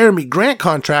 The Jeremy Grant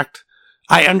contract,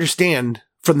 I understand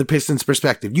from the Pistons'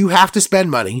 perspective. You have to spend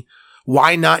money.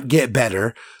 Why not get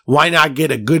better? Why not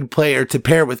get a good player to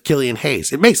pair with Killian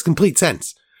Hayes? It makes complete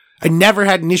sense. I never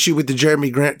had an issue with the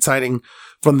Jeremy Grant signing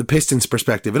from the Pistons'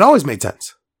 perspective. It always made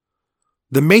sense.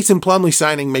 The Mason Plumlee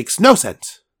signing makes no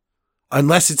sense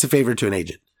unless it's a favor to an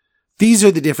agent. These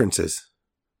are the differences.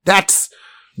 That's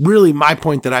really my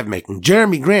point that I'm making.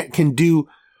 Jeremy Grant can do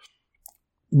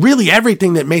really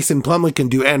everything that Mason Plumlee can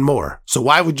do and more. So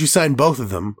why would you sign both of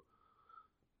them?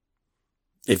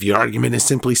 If your argument is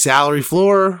simply salary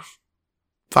floor,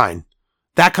 fine.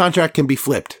 That contract can be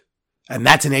flipped. And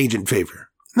that's an agent favor.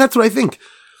 And that's what I think.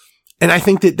 And I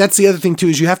think that that's the other thing too,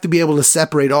 is you have to be able to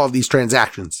separate all of these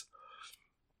transactions.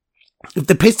 If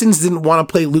the Pistons didn't want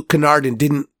to play Luke Kennard and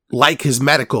didn't like his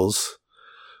medicals,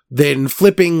 then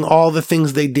flipping all the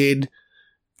things they did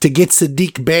to get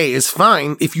Sadiq Bey is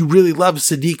fine if you really love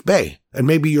Sadiq Bey. And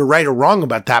maybe you're right or wrong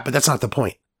about that, but that's not the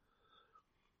point.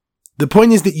 The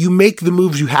point is that you make the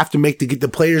moves you have to make to get the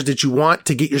players that you want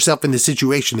to get yourself in the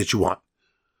situation that you want.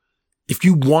 If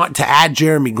you want to add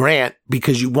Jeremy Grant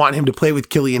because you want him to play with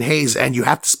Killian Hayes and you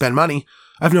have to spend money,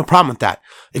 I have no problem with that.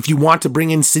 If you want to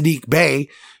bring in Sadiq Bey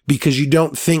because you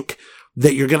don't think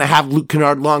that you're going to have Luke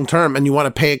Kennard long term and you want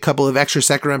to pay a couple of extra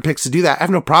second round picks to do that, I have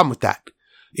no problem with that.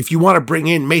 If you want to bring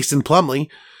in Mason Plumlee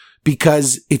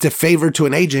because it's a favor to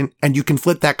an agent and you can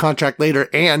flip that contract later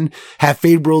and have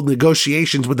favorable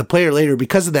negotiations with the player later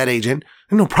because of that agent, I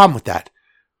have no problem with that.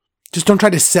 Just don't try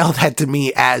to sell that to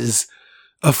me as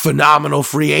a phenomenal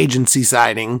free agency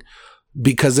signing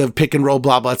because of pick and roll,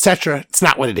 blah, blah, etc. It's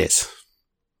not what it is.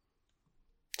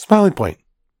 It's my only point.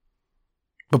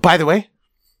 But by the way,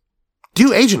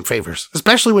 do agent favors,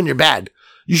 especially when you're bad.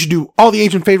 You should do all the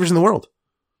agent favors in the world.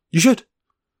 You should.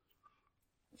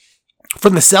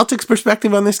 From the Celtics'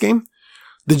 perspective on this game,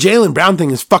 the Jaylen Brown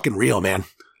thing is fucking real, man.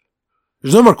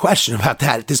 There's no more question about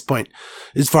that at this point,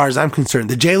 as far as I'm concerned.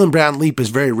 The Jaylen Brown leap is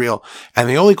very real. And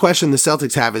the only question the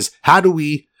Celtics have is, how do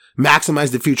we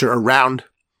maximize the future around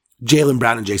Jaylen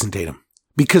Brown and Jason Tatum?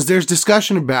 Because there's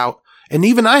discussion about, and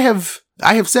even I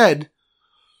have said,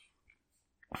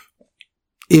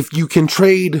 if you can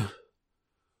trade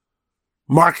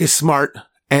Marcus Smart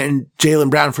and Jaylen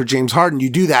Brown for James Harden, you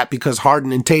do that because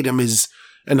Harden and Tatum is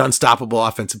an unstoppable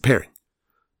offensive pairing.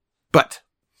 But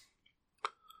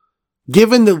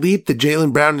given the leap that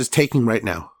Jaylen Brown is taking right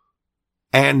now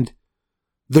and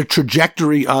the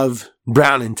trajectory of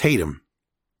Brown and Tatum,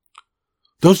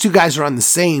 those two guys are on the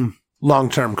same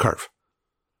long-term curve.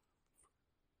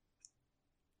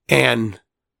 And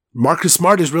Marcus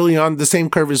Smart is really on the same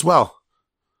curve as well.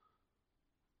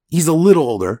 He's a little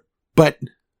older, but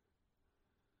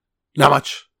not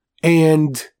much.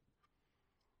 And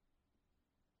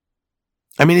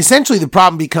I mean, essentially the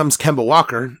problem becomes Kemba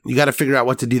Walker. You got to figure out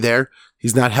what to do there.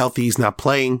 He's not healthy. He's not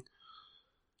playing.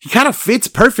 He kind of fits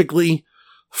perfectly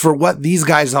for what these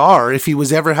guys are. If he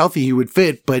was ever healthy, he would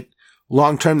fit, but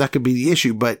long term, that could be the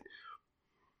issue. But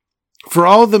for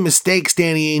all the mistakes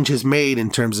Danny Ainge has made in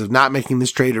terms of not making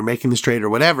this trade or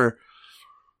whatever,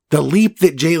 the leap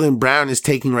that Jaylen Brown is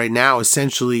taking right now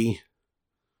essentially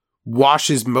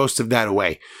washes most of that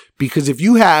away. Because if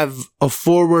you have a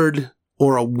forward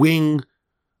or a wing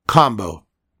combo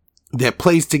that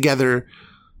plays together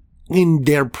in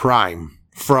their prime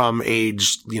from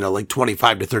age, like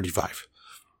 25 to 35,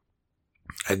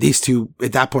 these two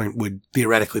at that point would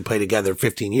theoretically play together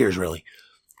 15 years, really.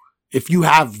 If you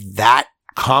have that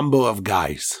combo of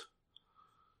guys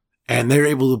and they're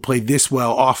able to play this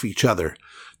well off each other,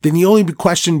 then the only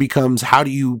question becomes, how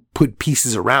do you put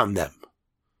pieces around them?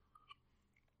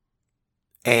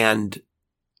 And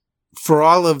for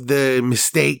all of the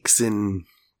mistakes and,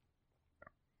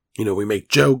 we make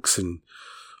jokes and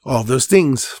all those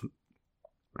things,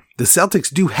 the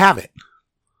Celtics do have it.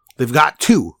 They've got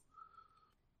 2.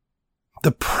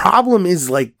 The problem is,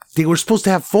 they were supposed to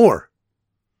have 4.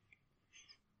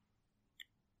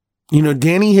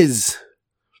 Danny has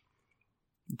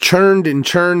churned and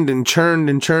churned and churned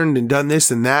and churned and done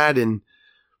this and that and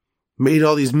made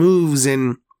all these moves,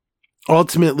 and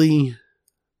ultimately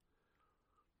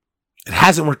it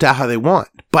hasn't worked out how they want.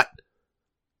 But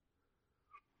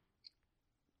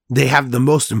they have the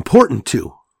most important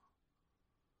 2.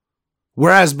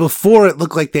 Whereas before it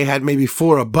looked like they had maybe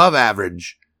 4 above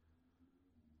average.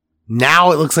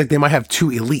 Now it looks like they might have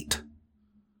 2 elite.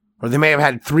 Or they may have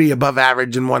had 3 above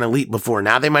average and 1 elite before.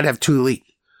 Now they might have 2 elite.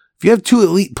 If you have 2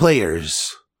 elite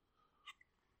players,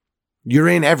 you're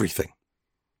in everything.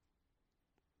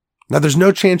 Now there's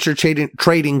no chance you're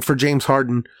trading for James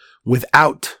Harden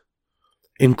without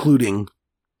including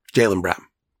Jaylen Brown.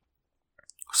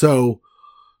 So,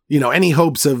 any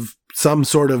hopes of some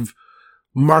sort of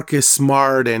Marcus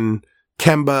Smart and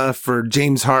Kemba for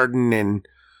James Harden and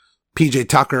PJ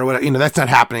Tucker or whatever, that's not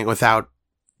happening without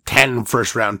 10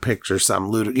 first round picks or some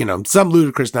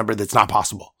ludicrous number that's not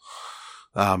possible.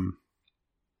 But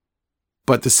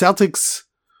the Celtics,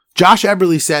 Josh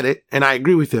Eberle said it, and I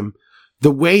agree with him.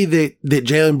 The way that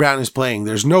Jaylen Brown is playing,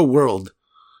 there's no world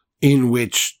in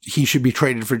which he should be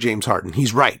traded for James Harden.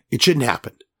 He's right. It shouldn't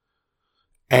happen.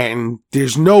 And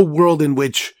there's no world in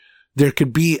which there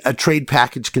could be a trade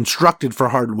package constructed for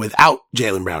Harden without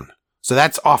Jaylen Brown. So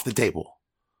that's off the table.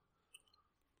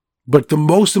 But the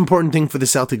most important thing for the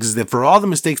Celtics is that for all the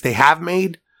mistakes they have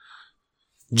made,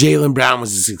 Jaylen Brown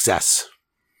was a success.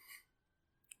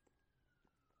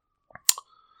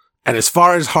 And as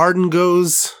far as Harden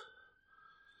goes,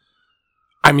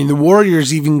 the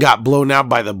Warriors even got blown out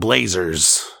by the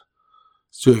Blazers.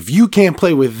 So if you can't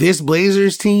play with this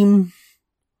Blazers team,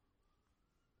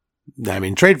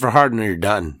 trade for Harden or you're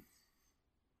done.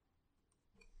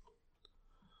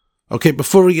 Okay,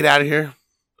 before we get out of here,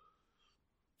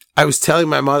 I was telling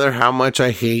my mother how much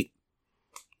I hate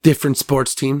different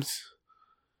sports teams,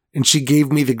 and she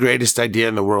gave me the greatest idea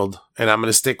in the world, and I'm going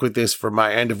to stick with this for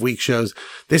my end of week shows.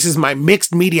 This is my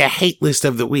mixed media hate list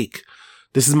of the week.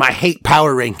 This is my hate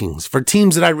power rankings for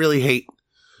teams that I really hate.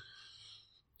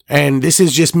 And this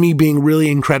is just me being really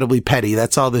incredibly petty.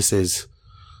 That's all this is.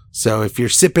 So if you're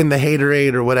sipping the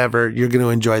haterade or whatever, you're going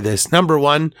to enjoy this. Number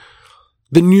 1,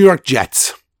 the New York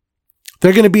Jets.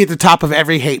 They're going to be at the top of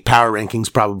every hate power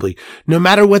rankings probably. No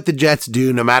matter what the Jets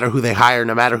do, no matter who they hire,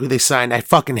 no matter who they sign, I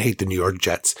fucking hate the New York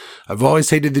Jets. I've always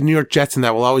hated the New York Jets, and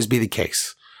that will always be the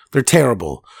case. They're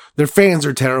terrible. Their fans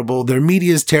are terrible. Their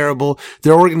media is terrible.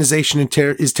 Their organization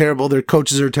is terrible. Their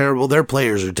coaches are terrible. Their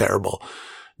players are terrible.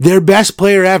 Their best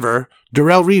player ever,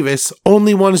 Darrelle Revis,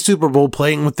 only won a Super Bowl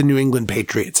playing with the New England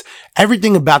Patriots.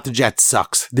 Everything about the Jets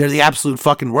sucks. They're the absolute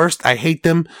fucking worst. I hate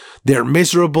them. They're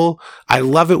miserable. I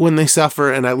love it when they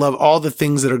suffer, and I love all the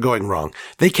things that are going wrong.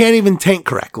 They can't even tank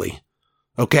correctly.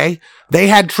 Okay? They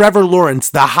had Trevor Lawrence,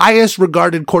 the highest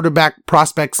regarded quarterback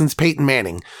prospect since Peyton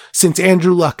Manning, since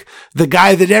Andrew Luck, the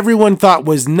guy that everyone thought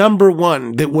was number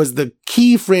 1, that was the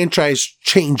key franchise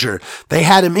changer. They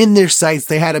had him in their sights,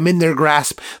 they had him in their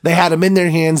grasp, they had him in their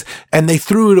hands, and they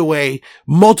threw it away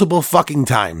multiple fucking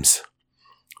times.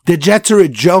 The Jets are a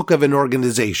joke of an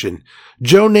organization.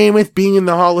 Joe Namath being in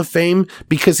the Hall of Fame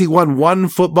because he won 1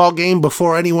 football game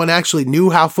before anyone actually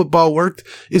knew how football worked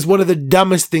is one of the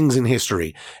dumbest things in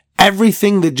history.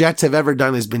 Everything the Jets have ever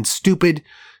done has been stupid.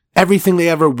 Everything they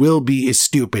ever will be is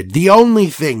stupid. The only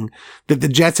thing that the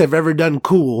Jets have ever done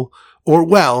cool or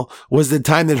well was the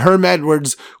time that Herm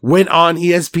Edwards went on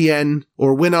ESPN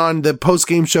or went on the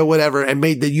post-game show, whatever, and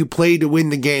made the "you play to win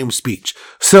the game" speech.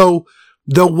 So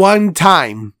the one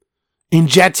time in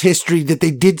Jets history that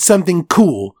they did something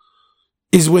cool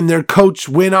is when their coach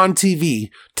went on TV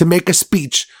to make a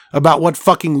speech about what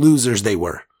fucking losers they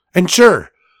were. And sure,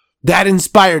 that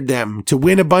inspired them to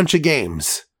win a bunch of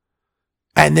games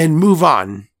and then move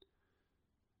on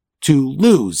to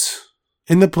lose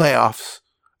in the playoffs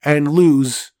and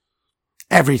lose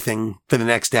everything for the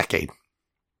next decade.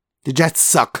 The Jets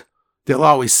suck. They'll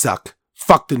always suck.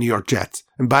 Fuck the New York Jets.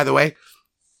 And by the way,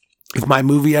 if my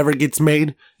movie ever gets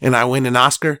made and I win an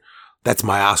Oscar, that's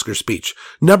my Oscar speech.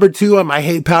 Number 2 on my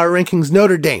hate power rankings,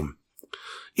 Notre Dame.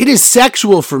 It is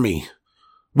sexual for me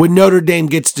when Notre Dame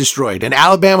gets destroyed. And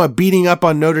Alabama beating up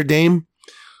on Notre Dame,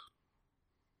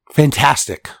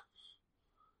 fantastic.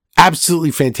 Absolutely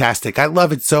fantastic. I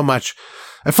love it so much.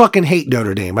 I fucking hate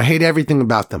Notre Dame. I hate everything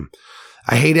about them.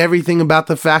 I hate everything about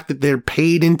the fact that they're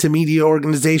paid into media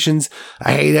organizations.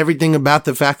 I hate everything about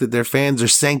the fact that their fans are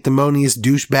sanctimonious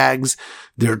douchebags.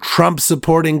 They're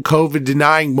Trump-supporting,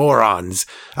 COVID-denying morons.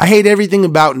 I hate everything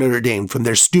about Notre Dame, from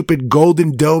their stupid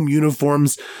Golden Dome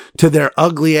uniforms to their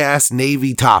ugly-ass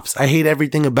Navy tops. I hate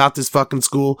everything about this fucking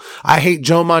school. I hate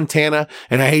Joe Montana,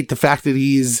 and I hate the fact that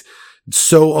he is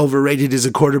so overrated as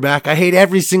a quarterback. I hate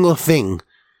every single thing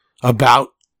about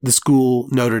the school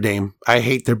Notre Dame. I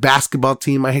hate their basketball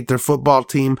team. I hate their football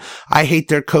team. I hate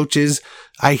their coaches.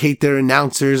 I hate their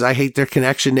announcers. I hate their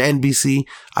connection to NBC.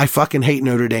 I fucking hate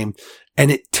Notre Dame.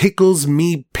 And it tickles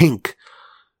me pink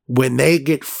when they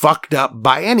get fucked up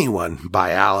by anyone,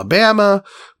 by Alabama,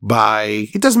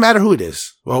 it doesn't matter who it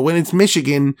is. Well, when it's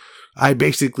Michigan, I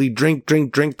basically drink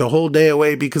the whole day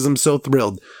away because I'm so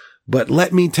thrilled. But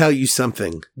let me tell you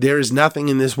something. There is nothing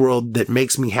in this world that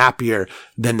makes me happier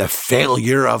than the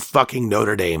failure of fucking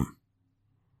Notre Dame.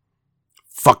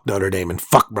 Fuck Notre Dame and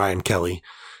fuck Brian Kelly.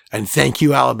 And thank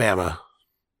you, Alabama.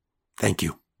 Thank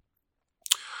you.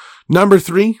 Number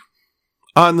 3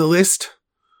 on the list,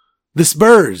 the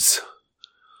Spurs.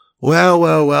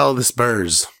 Well, the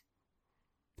Spurs.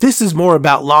 This is more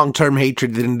about long-term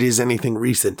hatred than it is anything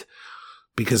recent,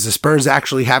 because the Spurs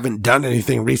actually haven't done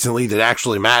anything recently that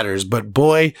actually matters. But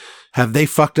boy, have they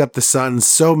fucked up the Suns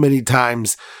so many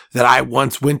times that I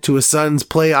once went to a Suns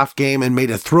playoff game and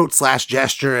made a throat slash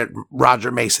gesture at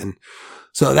Roger Mason.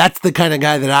 So that's the kind of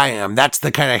guy that I am. That's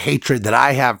the kind of hatred that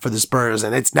I have for the Spurs,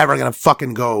 and it's never going to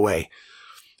fucking go away.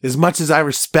 As much as I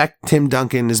respect Tim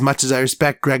Duncan, as much as I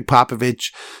respect Greg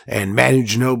Popovich and Manu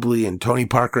Ginobili and Tony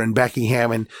Parker and Becky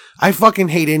Hammon, I fucking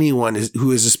hate anyone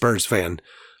who is a Spurs fan.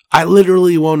 I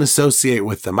literally won't associate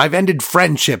with them. I've ended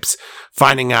friendships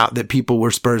finding out that people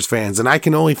were Spurs fans, and I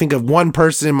can only think of one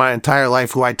person in my entire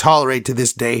life who I tolerate to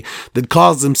this day that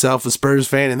calls himself a Spurs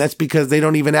fan, and that's because they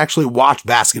don't even actually watch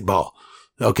basketball.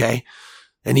 Okay?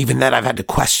 And even that I've had to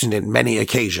question it many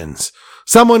occasions.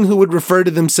 Someone who would refer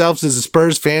to themselves as a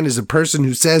Spurs fan is a person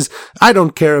who says, I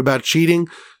don't care about cheating.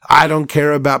 I don't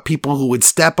care about people who would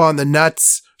step on the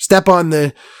nuts, step on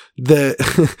the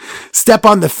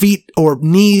feet or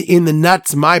knee in the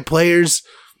nuts, my players.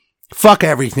 Fuck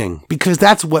everything. Because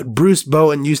that's what Bruce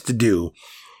Bowen used to do.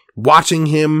 Watching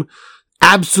him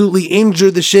absolutely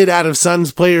injure the shit out of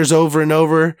Suns players over and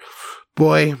over.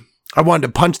 Boy, I wanted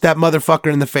to punch that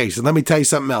motherfucker in the face. And let me tell you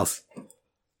something else.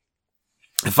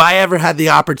 If I ever had the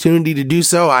opportunity to do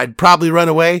so, I'd probably run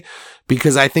away,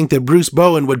 because I think that Bruce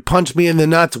Bowen would punch me in the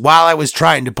nuts while I was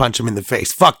trying to punch him in the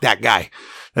face. Fuck that guy.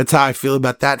 That's how I feel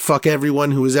about that. Fuck everyone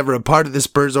who was ever a part of the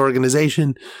Spurs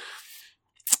organization.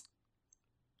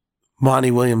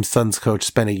 Monty Williams, Suns coach,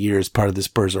 spent a year as part of the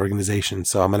Spurs organization,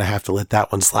 so I'm going to have to let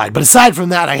that one slide. But aside from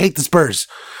that, I hate the Spurs.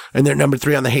 And they're number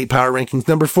 3 on the hate power rankings.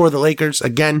 Number 4, the Lakers.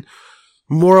 Again,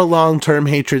 more long-term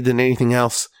hatred than anything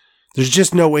else. There's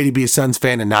just no way to be a Suns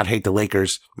fan and not hate the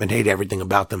Lakers and hate everything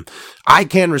about them. I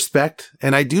can respect,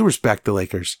 and I do respect the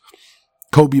Lakers.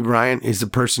 Kobe Bryant is a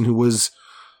person who was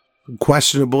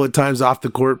questionable at times off the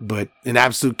court, but an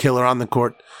absolute killer on the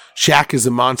court. Shaq is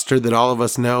a monster that all of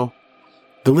us know.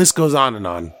 The list goes on and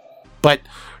on. But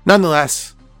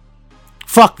nonetheless,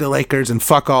 fuck the Lakers and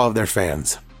fuck all of their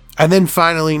fans. And then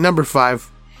finally, number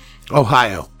 5,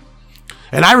 Ohio.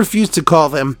 And I refuse to call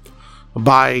them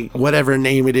by whatever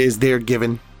name it is they're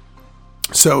given.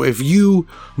 So if you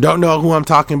don't know who I'm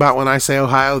talking about when I say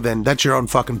Ohio, then that's your own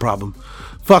fucking problem.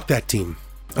 Fuck that team.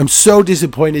 I'm so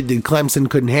disappointed that Clemson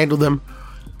couldn't handle them.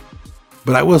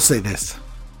 But I will say this.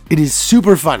 It is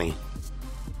super funny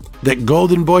that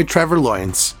Golden Boy Trevor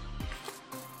Lawrence,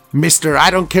 Mr. I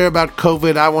don't care about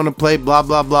COVID, I want to play blah,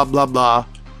 blah, blah, blah, blah,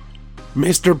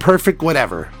 Mr. Perfect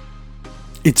whatever.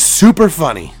 It's super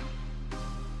funny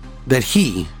that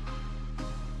he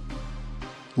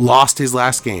lost his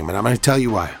last game, and I'm going to tell you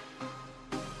why.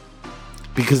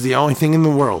 Because the only thing in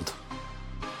the world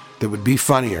that would be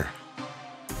funnier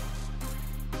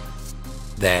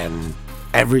than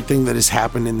everything that has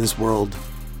happened in this world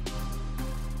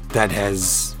that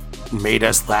has made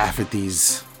us laugh at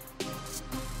these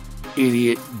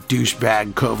idiot,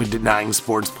 douchebag, COVID-denying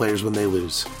sports players when they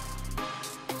lose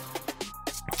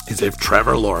is if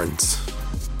Trevor Lawrence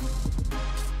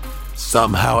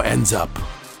somehow ends up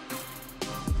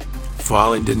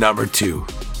falling to number 2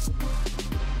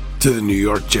 to the New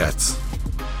York Jets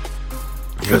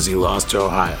because he lost to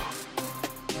Ohio.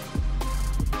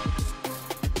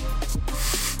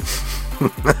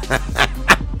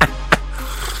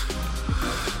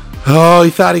 Oh, he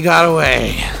thought he got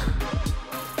away.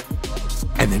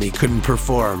 And then he couldn't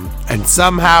perform. And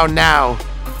somehow now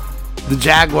The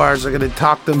Jaguars are going to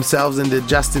talk themselves into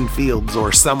Justin Fields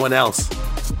or someone else.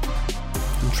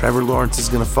 And Trevor Lawrence is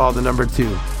going to fall to number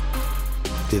 2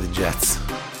 to the Jets.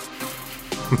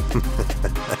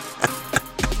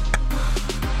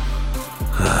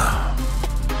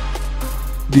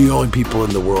 The only people in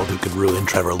the world who could ruin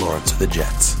Trevor Lawrence are the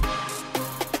Jets.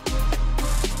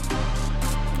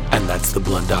 And that's the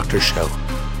Blood Doctor Show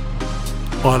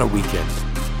on a weekend.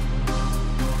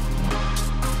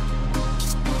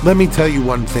 Let me tell you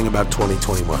one thing about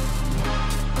 2021.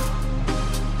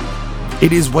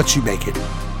 It is what you make it.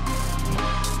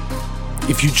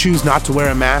 If you choose not to wear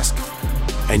a mask,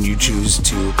 and you choose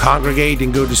to congregate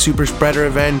and go to super spreader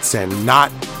events and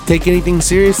not take anything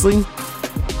seriously,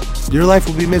 your life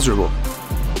will be miserable.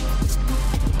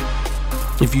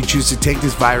 If you choose to take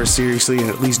this virus seriously and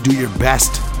at least do your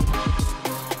best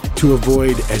to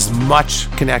avoid as much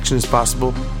connection as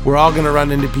possible, we're all going to run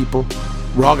into people.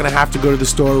 We're all going to have to go to the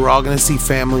store. We're all going to see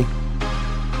family.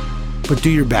 But do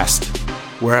your best.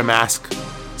 Wear a mask.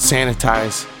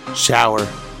 Sanitize. Shower.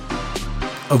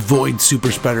 Avoid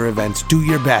super spreader events. Do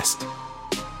your best.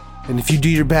 And if you do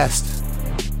your best,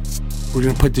 we're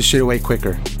going to put this shit away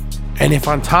quicker. And if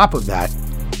on top of that,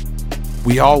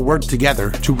 we all work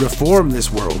together to reform this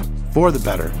world for the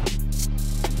better,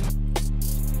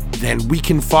 then we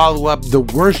can follow up the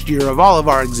worst year of all of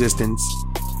our existence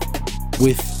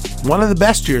with one of the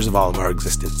best years of all of our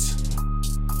existence.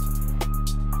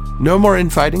 No more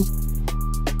infighting.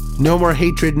 No more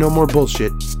hatred. No more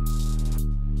bullshit.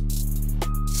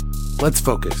 Let's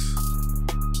focus.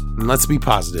 And let's be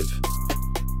positive.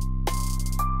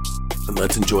 And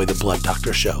let's enjoy the Blood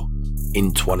Doctor Show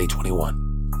in 2021.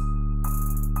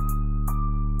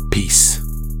 Peace.